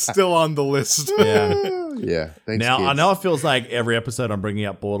 Hooch. Still on the list. Yeah. Yeah. Thanks, Now, kids. I know it feels like every episode I'm bringing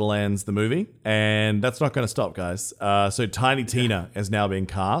up Borderlands, the movie, and that's not going to stop, guys. So Tiny Tina is now being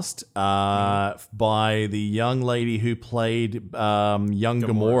cast by the young lady who played young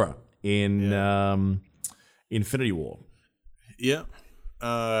Gamora in Infinity War. Yeah.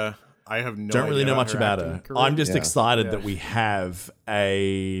 I have no Don't really idea know much about acting her. career. I'm just excited Yeah. that we have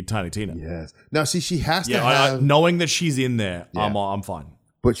a Tiny Tina. Yes. Now, see, she has to Yeah, have, knowing that she's in there, Yeah. I'm fine.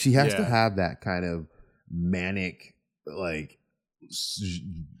 but she has to Yeah. have that kind of manic, like,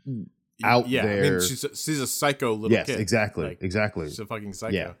 out yeah, there. I mean, she's a psycho little Yes, kid. exactly, Like, exactly. She's a fucking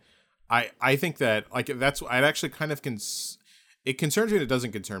psycho. Yeah. I think that that's I'd actually kind of it concerns me and it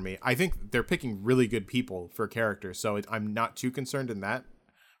doesn't concern me. I think they're picking really good people for characters, so I'm not too concerned in that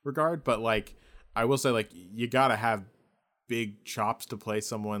regard. But like, I will say, like, you gotta have big chops to play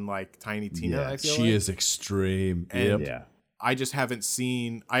someone like Tiny Tina. Yeah. I feel She like. is extreme. And- Yep. Yeah. I just haven't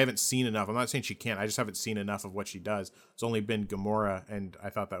seen enough. I'm not saying she can't. I just haven't seen enough of what she does. It's only been Gamora, and I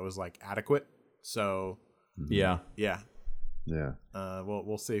thought that was like adequate. So Yeah. yeah, Yeah.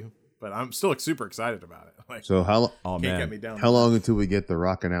 we'll see. But I'm still like super excited about it. Like, So how Oh, can't man. get me down. how long until we get The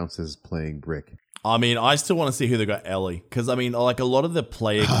Rock announces playing Brick? I mean, I still want to see who they got Ellie. Because, I mean, like a lot of the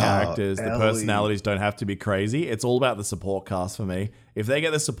player characters, the Ellie. personalities don't have to be crazy. It's all about the support cast for me. If they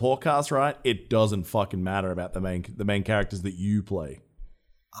get the support cast right, it doesn't fucking matter about the main characters that you play.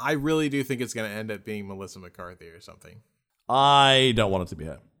 I really do think it's going to end up being Melissa McCarthy or something. I don't want it to be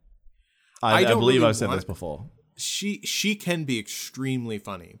her. I don't believe really I've said want this before. She can be extremely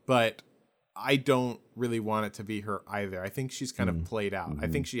funny, but I don't really want it to be her either. I think she's kind of played out. I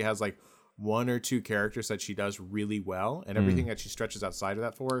think she has like one or two characters that she does really well, and everything that she stretches outside of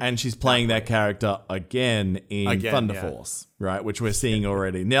that for. And she's playing that character again in Thunder yeah. Force, right? Which we're seeing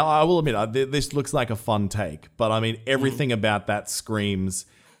already. Now, I will admit, this looks like a fun take, but I mean, everything about that screams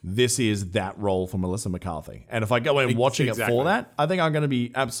this is that role for Melissa McCarthy. And if I go in watching it for that, I think I'm going to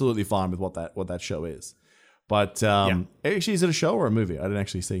be absolutely fine with what that show is. But actually, is it a show or a movie? I didn't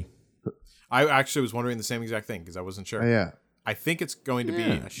actually see. I actually was wondering the same exact thing because I wasn't sure. Oh, yeah. I think it's going to be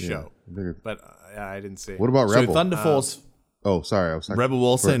a show, Yeah. but I didn't see. What about Rebel? So Thunder Force, Oh, sorry. I was talking Rebel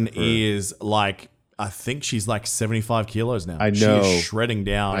Wilson is like, I think she's like 75 kilos now. I know. She is shredding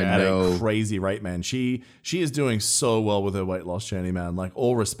down I at know. a crazy rate, man. She is doing so well with her weight loss journey, man. Like,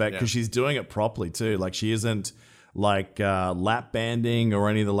 all respect, because she's doing it properly too. Like, she isn't like lap banding or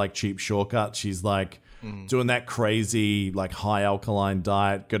any of the like cheap shortcuts. She's like doing that crazy like high alkaline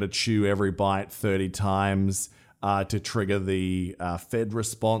diet. Got to chew every bite 30 times to trigger the fed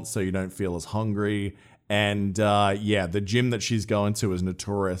response so you don't feel as hungry. And the gym that she's going to is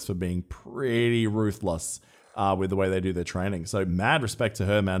notorious for being pretty ruthless with the way they do their training. So mad respect to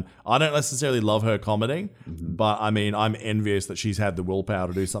her, man. I don't necessarily love her comedy, but I mean, I'm envious that she's had the willpower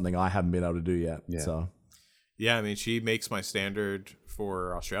to do something I haven't been able to do yet. Yeah. So Yeah, I mean, she makes my standard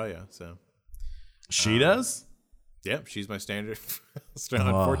for Australia. So she does? yep, she's my standard. For Australia.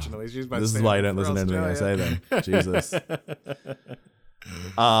 Unfortunately, she's my. This is standard why you don't for listen to anything I say Australia. then. Jesus.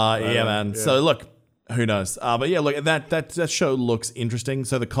 Yeah, man. So look, who knows? But yeah, look, that show looks interesting.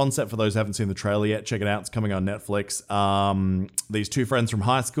 So the concept, for those who haven't seen the trailer yet, check it out. It's coming on Netflix. These two friends from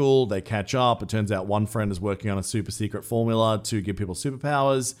high school, they catch up. It turns out one friend is working on a super secret formula to give people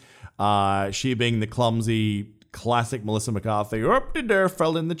superpowers. She, being the clumsy classic Melissa McCarthy,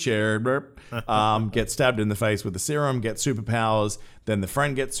 fell in the chair, gets stabbed in the face with the serum, gets superpowers. Then the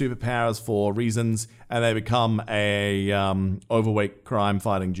friend gets superpowers for reasons, and they become a overweight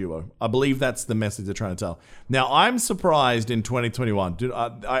crime-fighting duo. I believe that's the message they're trying to tell. Now, I'm surprised in 2021, dude,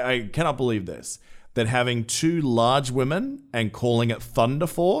 I cannot believe this, that having two large women and calling it Thunder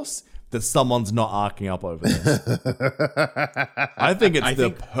Force, that someone's not arcing up over this. I think it's the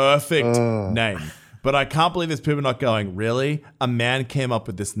perfect name. But I can't believe there's people not going, really? A man came up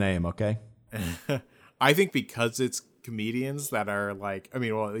with this name, okay? I think because it's comedians that are like, I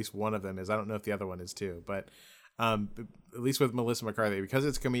mean, well, at least one of them is. I don't know if the other one is too, but at least with Melissa McCarthy, because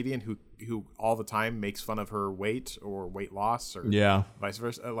it's a comedian who all the time makes fun of her weight or weight loss or vice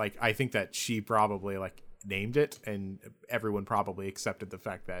versa. Like, I think that she probably like named it, and everyone probably accepted the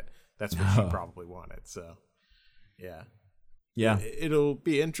fact that that's what she probably wanted. So, yeah. Yeah. It'll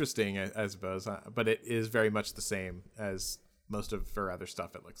be interesting, I suppose, but it is very much the same as most of her other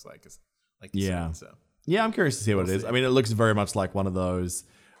stuff. It looks like, so. Yeah, I'm curious to see what it is. I mean, it looks very much like one of those,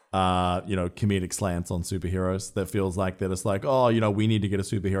 comedic slants on superheroes that feels like they're just like, oh, we need to get a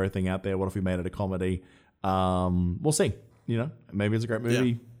superhero thing out there. What if we made it a comedy? We'll see. Maybe it's a great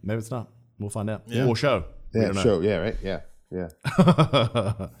movie. maybe it's not. We'll find out. Yeah. Or show. We Yeah, don't know. show. Yeah, right. Yeah.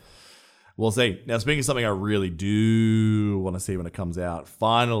 We'll see. Now, speaking of something I really do want to see when it comes out,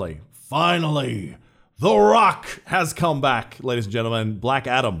 finally, The Rock has come back, ladies and gentlemen. Black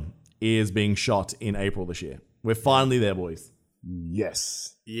Adam is being shot in April this year. We're finally there, boys.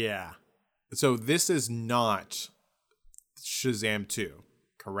 Yes. Yeah. So this is not Shazam 2,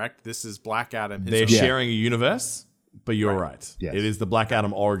 correct? This is Black Adam. They're sharing a universe, but you're right. Yes. It is the Black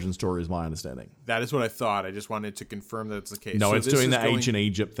Adam origin story, is my understanding. That is what I thought. I just wanted to confirm that it's the case. No, So it's this doing is the ancient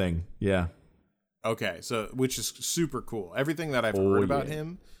Egypt thing. Yeah. Okay, so which is super cool. Everything that I've heard about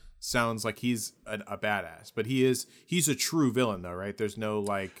him sounds like he's a badass, but he's a true villain though, right? There's no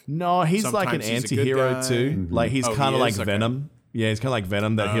like. No, he's like an sometimes he's a good anti-hero guy. too. Mm-hmm. Like he's Oh, kind he of like is? Okay. Venom. Yeah, he's kind of like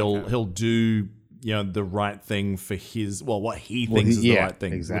Venom that okay. he'll do the right thing for his what he thinks is the right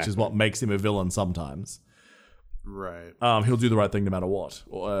thing, which is exactly. what makes him a villain sometimes. Right. He'll do the right thing no matter what.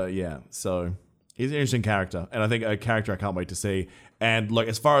 So he's an interesting character, and I think a character I can't wait to see. And like,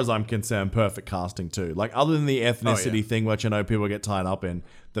 as far as I'm concerned, perfect casting too. Like, other than the ethnicity thing, which I know people get tied up in,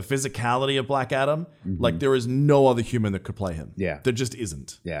 the physicality of Black Adam, like there is no other human that could play him. Yeah. There just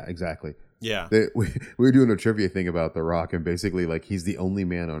isn't. Yeah, exactly. Yeah. We were doing a trivia thing about The Rock, and basically, like, he's the only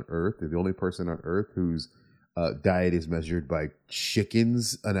man on Earth, the only person on Earth whose diet is measured by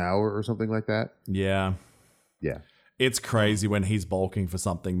chickens an hour or something like that. Yeah. Yeah. It's crazy when he's bulking for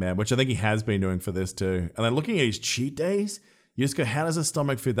something, man, which I think he has been doing for this too. And then looking at his cheat days, you just go, how does his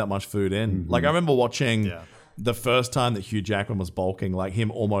stomach fit that much food in? Like, I remember watching the first time that Hugh Jackman was bulking, like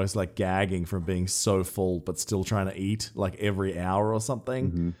him almost like gagging from being so full, but still trying to eat like every hour or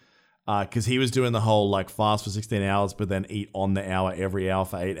something. Because he was doing the whole like fast for 16 hours, but then eat on the hour every hour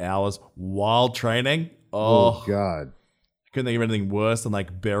for 8 hours while training. Oh God. Couldn't think of anything worse than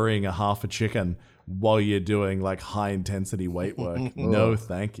like burying a half a chicken while you're doing like high intensity weight work. No,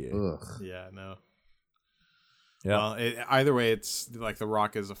 thank you. Ugh. Yeah. No. Yeah. Well, either way, it's like The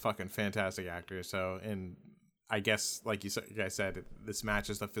Rock is a fucking fantastic actor. So, and I guess, like you guys said, this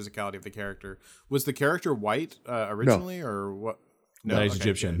matches the physicality of the character. Was the character white originally, or what? No, he's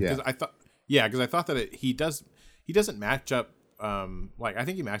Egyptian. Because I thought, because I thought that he doesn't match up. Like I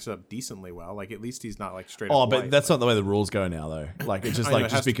think he matches up decently well. Like at least he's not like straight. Oh, up but white, that's not the way the rules go now, though. Like it's just I know, like it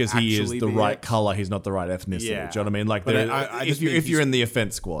just has to because he is actually the be right it. color, he's not the right ethnicity. Yeah. Do you know what I mean? Like But there- I just mean if you're he's- in the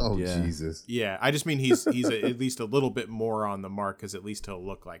offense squad, Oh yeah. Jesus. Yeah, I just mean he's at least a little bit more on the mark because at least he'll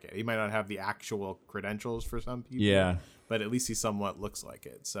look like it. He might not have the actual credentials for some people. Yeah. but at least he somewhat looks like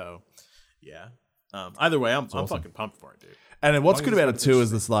it. So, yeah. Either way, I'm fucking pumped for it, dude. And then what's As good long as about it it's too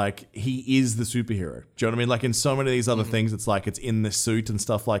is this like he is the superhero. Do you know what I mean? Like in so many of these other things, it's like it's in the suit and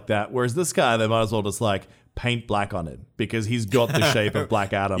stuff like that. Whereas this guy, they might as well just like paint black on him because he's got the shape of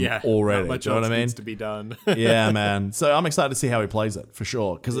Black Adam already. Not much Do you know else what I mean? needs to be done. Yeah, man. So I'm excited to see how he plays it for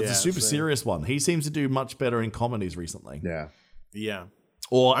sure because it's Yeah, a super same. serious one. He seems to do much better in comedies recently, Yeah. Yeah.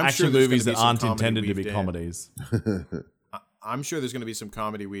 or I'm action sure there's movies gonna that be some aren't comedy intended to be weaved in. comedies. I'm sure there's going to be some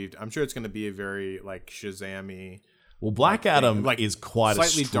comedy weaved. I'm sure it's going to be a very like Shazam-y. Well, Black Adam like, is quite a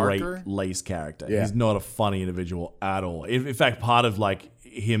slightly straight darker? laced character. Yeah. He's not a funny individual at all. In fact, part of like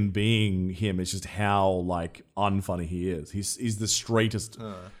him being him is just how like unfunny he is. He's the straightest.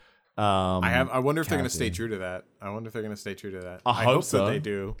 I wonder if they're going to character. stay true to that. I wonder if they're going to stay true to that. I hope so. that they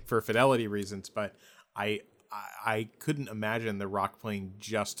do for fidelity reasons, but I couldn't imagine The Rock playing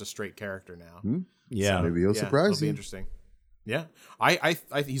just a straight character now. Yeah, Maybe he'll Yeah, surprise it'll be you. interesting. Yeah, I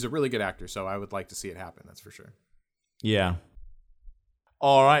he's a really good actor, so I would like to see it happen. That's for sure. yeah.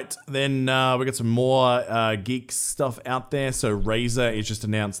 All right, then we got some more geek stuff out there. So Razer has just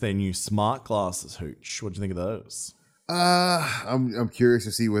announced their new smart glasses. Hooch, what do you think of those? I'm curious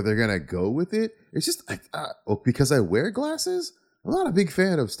to see where they're gonna go with it. It's just because I wear glasses, I'm not a big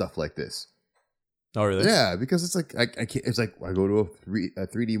fan of stuff like this. Oh, really? Yeah, because it's like I can't. It's like I go to a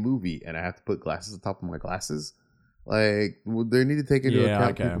 3D movie and I have to put glasses on top of my glasses. Like they need to take into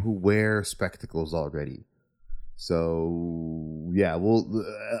account people who wear spectacles already. So yeah, well,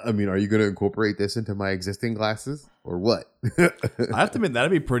 I mean, are you going to incorporate this into my existing glasses or what? I have to admit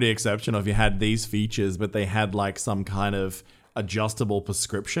that'd be pretty exceptional if you had these features, but they had like some kind of adjustable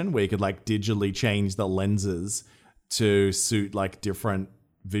prescription where you could like digitally change the lenses to suit like different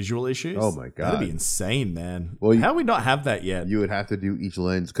visual issues. Oh my God. That'd be insane, man. Well, how do we not have that yet? You would have to do each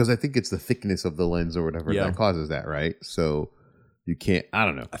lens because I think it's the thickness of the lens or whatever that causes that, right? So you can't. I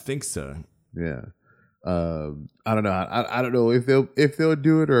don't know. I think so. Yeah. I don't know. I don't know if they'll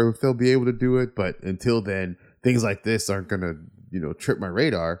do it or if they'll be able to do it. But until then, things like this aren't gonna trip my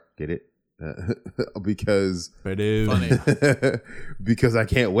radar. Get it? Because because I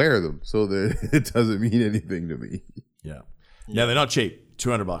can't wear them, so that it doesn't mean anything to me. Yeah. No, they're not cheap.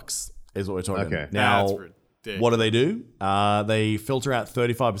 $200 is what we're talking. Okay. Now, That's ridiculous. what do? They filter out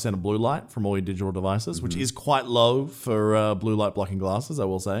 35% of blue light from all your digital devices, which is quite low for blue light blocking glasses, I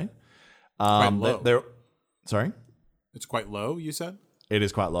will say. Quite low. Sorry? It's quite low, you said? It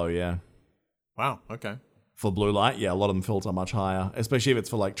is quite low, yeah. Wow, okay. For blue light, yeah, a lot of them filter much higher, especially if it's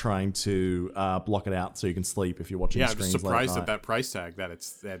for like trying to block it out so you can sleep if you're watching Yeah, I'm screens just late surprised night. at that price tag that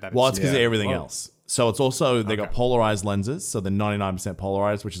it's Well, it's because of everything low. else. So it's also, they got polarized lenses, so they're 99%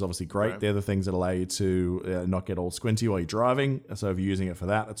 polarized, which is obviously great. Right. They're the things that allow you to not get all squinty while you're driving. So if you're using it for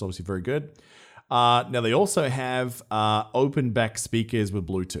that, that's obviously very good. Now, they also have open back speakers with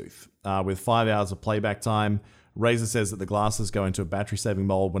Bluetooth with 5 hours of playback time. Razer says that the glasses go into a battery saving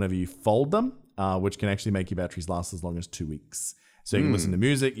mode whenever you fold them, which can actually make your batteries last as long as 2 weeks. So you can listen to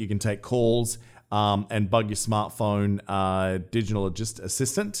music, you can take calls, and bug your smartphone digital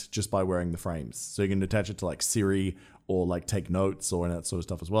assistant just by wearing the frames. So you can attach it to like Siri or like take notes or that sort of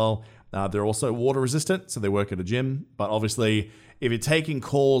stuff as well. They're also water resistant, so they work at a gym. But obviously, if you're taking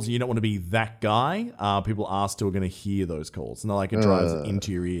calls and you don't want to be that guy, people are still going to hear those calls. And they're like it drives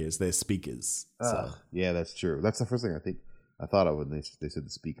into your ears. They're speakers. So. Yeah, that's true. That's the first thing I thought of when they said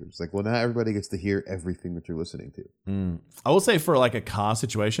the speakers. Like, well, not everybody gets to hear everything that you're listening to. I will say for like a car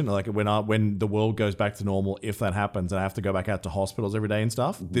situation, like when the world goes back to normal, if that happens and I have to go back out to hospitals every day and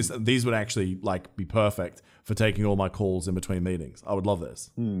stuff, these would actually like be perfect for taking all my calls in between meetings. I would love this.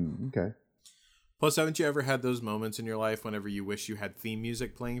 Okay. Plus, haven't you ever had those moments in your life whenever you wish you had theme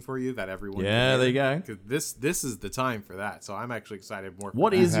music playing for you that everyone? Yeah, there you go. 'Cause this is the time for that. So I'm actually excited more. For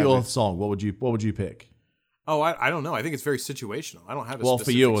What that. is your song? What would you pick? Oh, I don't know. I think it's very situational. I don't have a Well, for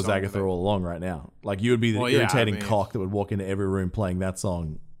specific you, it was song Agatha that I- all along right now. Like, you would be the Well, yeah, irritating I mean- cock that would walk into every room playing that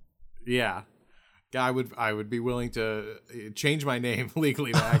song. Yeah. I would be willing to change my name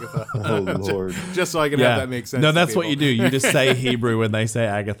legally to Agatha. Oh, Lord. Just so I can have that make sense. No, to that's what you people. do. You just say Hebrew when they say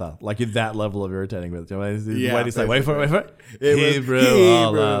Agatha. Like, you're that level of irritating with it. Wait do you say? Wait for it. It was Hebrew.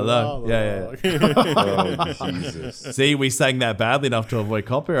 Yeah. Oh, Jesus. See, we sang that badly enough to avoid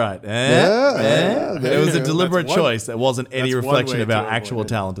copyright. Yeah, It was a go. deliberate That's one- choice. It wasn't any that's one reflection way of to our avoid actual it.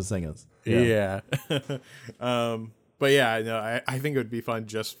 talent as singers. Yeah. But yeah, no, I think it would be fun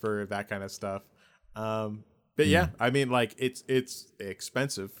just for that kind of stuff. But yeah, I mean, like it's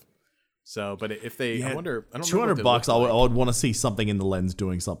expensive. So, but if they, I wonder, I don't know. $200. I would want to see something in the lens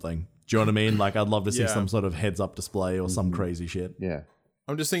doing something. Do you know what I mean? Like, I'd love to see some sort of heads-up display or some crazy shit. Yeah.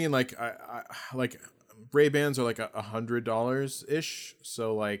 I'm just thinking like I like Ray-Bans are like $100 ish.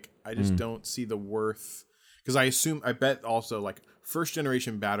 So like I just don't see the worth, because I bet also like first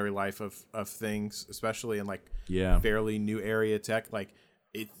generation battery life of things, especially in like fairly new area tech, like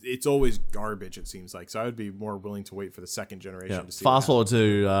it's always garbage, it seems like. So I would be more willing to wait for the second generation to see. Fast forward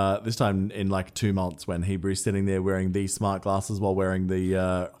to this time in like 2 months when Hebrew's sitting there wearing these smart glasses while wearing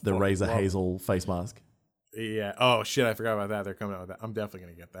the Razer Hazel face mask. Yeah. Oh shit, I forgot about that. They're coming out with that. I'm definitely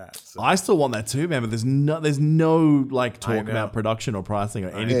gonna get that. So. I still want that too, man. But there's no like I talk know. about production or pricing or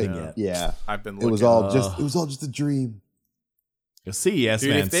anything yet. Yeah. I've been It looking. was all just a dream. CES, Dude,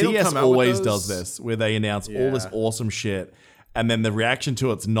 man. if they don't CES come out with always those- does this, where they announce all this awesome shit, and then the reaction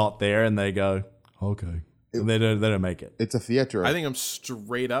to it's not there, and they go, "Okay," and they don't make it. It's a theater. I think I'm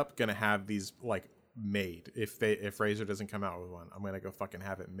straight up gonna have these like made if Razer doesn't come out with one. I'm gonna go fucking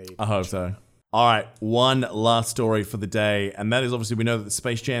have it made. I hope so. All right, one last story for the day, and that is obviously we know that the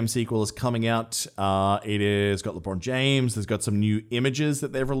Space Jam sequel is coming out. It is got LeBron James. There's got some new images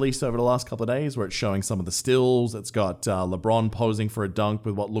that they've released over the last couple of days where it's showing some of the stills. It's got LeBron posing for a dunk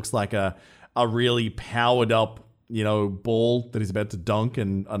with what looks like a really powered up, ball that he's about to dunk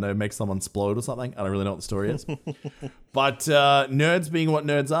and I know make someone explode or something. I don't really know what the story is. But nerds being what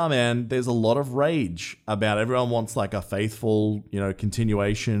nerds are, man, there's a lot of rage about everyone wants like a faithful,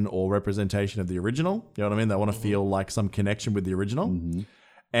 continuation or representation of the original. You know what I mean? They want to feel like some connection with the original.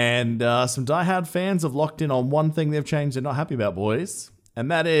 And some diehard fans have locked in on one thing they've changed they're not happy about, boys.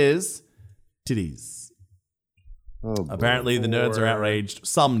 And that is titties. Oh, boy. Apparently the nerds are outraged.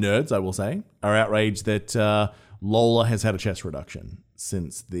 Some nerds, I will say, are outraged that Lola has had a chest reduction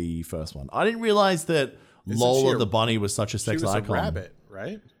since the first one. I didn't realize that Lola the bunny was such a She sex was icon. a rabbit,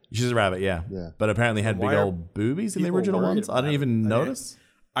 right? She's a rabbit, yeah. But apparently had big why are old boobies in the people original worried ones. I about didn't it? even notice.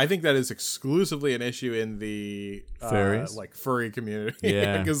 I think that is exclusively an issue in the Furries? like furry community.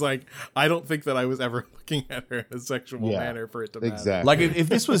 Yeah. Because like I don't think that I was ever looking at her in a sexual manner for it to matter. Exactly. Like if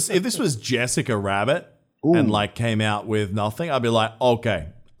this was Jessica Rabbit and like came out with nothing, I'd be like, okay,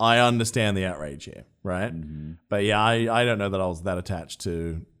 I understand the outrage here, right? But yeah, I don't know that I was that attached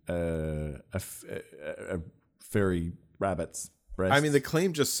to furry rabbits. breasts. I mean, the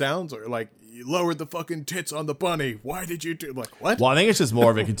claim just sounds like you lowered the fucking tits on the bunny. Why did you do like what? Well, I think it's just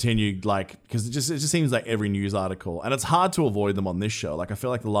more of a continued because it just seems like every news article, and it's hard to avoid them on this show. Like I feel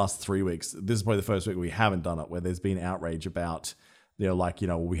like the last 3 weeks, this is probably the first week we haven't done it, where there's been outrage about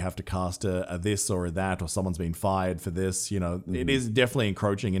we have to cast a this or a that, or someone's been fired for this. It is definitely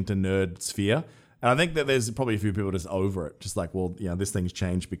encroaching into nerd sphere, and I think that there's probably a few people just over it, just like, well, this thing's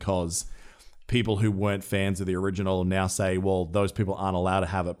changed because people who weren't fans of the original now say, well, those people aren't allowed to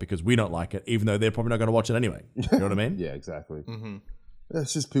have it because we don't like it, even though they're probably not going to watch it anyway. You know what I mean? Yeah, exactly.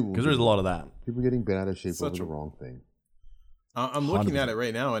 It's just people, because there's a lot of that. People getting bent out of shape over the wrong thing. I'm looking at it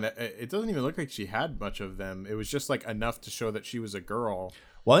right now, and it doesn't even look like she had much of them. It was just like enough to show that she was a girl.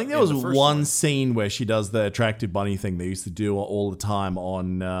 Well, I think there was one scene where she does the attractive bunny thing they used to do all the time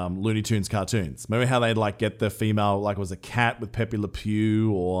on Looney Tunes cartoons. Remember how they'd like get the female, like it was a cat with Pepe Le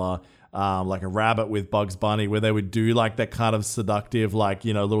Pew, or like a rabbit with Bugs Bunny, where they would do like that kind of seductive, like,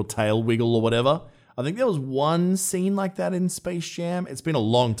 little tail wiggle or whatever. I think there was one scene like that in Space Jam. It's been a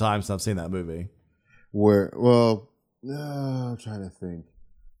long time since I've seen that movie. I'm trying to think.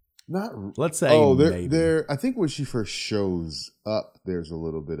 Let's say maybe. There. I think when she first shows up, there's a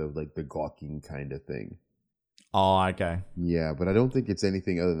little bit of like the gawking kind of thing. Oh, okay. Yeah, but I don't think it's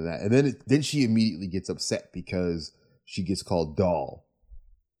anything other than that. And then she immediately gets upset because she gets called doll.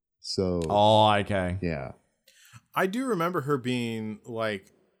 So. Oh, okay. Yeah. I do remember her being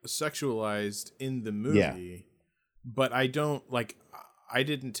like sexualized in the movie, but I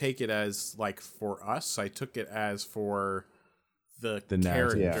didn't take it as like for us. I took it as for the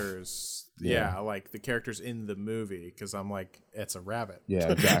characters. Yeah, like the characters in the movie, because I'm like, it's a rabbit.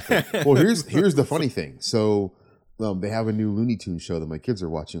 Yeah, exactly. Well, here's the funny thing. So they have a new Looney Tunes show that my kids are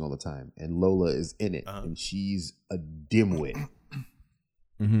watching all the time, and Lola is in it, and she's a dimwit.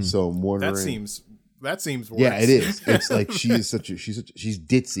 So I'm wondering. That seems worse. Yeah, it is. It's like she's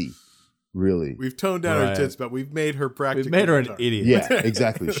ditzy. Really, we've toned down her tits, but we've made her practically. We've made her an idiot. Yeah,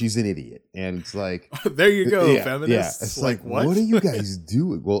 exactly. She's an idiot, and it's like, there you go, feminists. Yeah, it's like what are you guys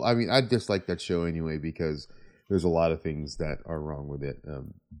doing? Well, I mean, I dislike that show anyway because there's a lot of things that are wrong with it.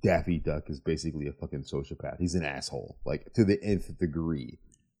 Daffy Duck is basically a fucking sociopath. He's an asshole, like to the nth degree.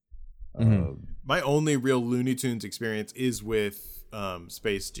 My only real Looney Tunes experience is with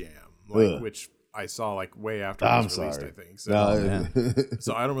Space Jam, which I saw like way after it was released, I think. So,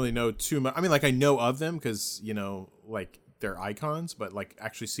 so I don't really know too much. I mean, like I know of them because, like they're icons, but like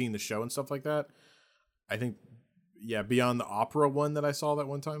actually seeing the show and stuff like that, I think, beyond the opera one that I saw that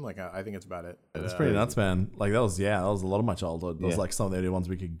one time, like I think it's about it. That's pretty nuts, man. Like that was a lot of my childhood. That was like some of the only ones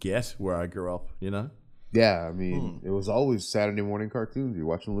we could get where I grew up, Yeah, I mean, it was always Saturday morning cartoons. You're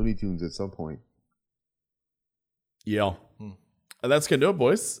watching Looney Tunes at some point. Yeah. That's going to do it,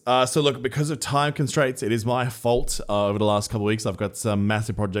 boys. So look, because of time constraints, it is my fault. Over the last couple of weeks, I've got some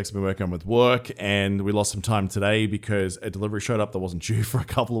massive projects I've been working on with work, and we lost some time today because a delivery showed up that wasn't due for a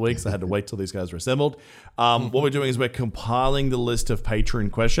couple of weeks. I had to wait till these guys were assembled. What we're doing is we're compiling the list of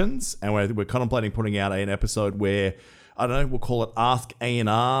Patreon questions, and we're contemplating putting out an episode where, I don't know, we'll call it Ask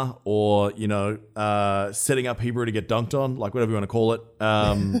A&R, or, setting up Hebrew to get dunked on, like whatever you want to call it,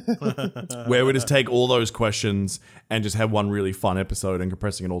 where we just take all those questions and just have one really fun episode and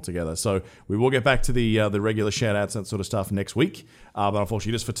compressing it all together. So we will get back to the regular shout-outs and that sort of stuff next week, but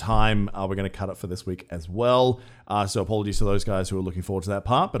unfortunately, just for time, we're going to cut it for this week as well. So apologies to those guys who are looking forward to that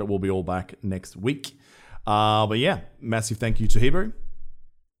part, but it will be all back next week. But yeah, massive thank you to Hebrew.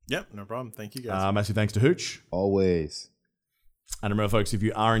 Yep, no problem. Thank you, guys. Massive thanks to Hooch. Always. And remember, folks, if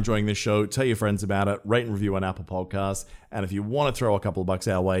you are enjoying this show, tell your friends about it, rate and review on Apple Podcasts. And if you want to throw a couple of bucks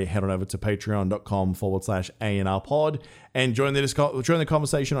our way, head on over to patreon.com/ANR pod and join the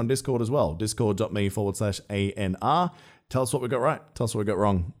conversation on Discord as well. Discord.me/ANR. Tell us what we got right. Tell us what we got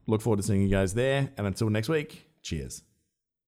wrong. Look forward to seeing you guys there. And until next week, cheers.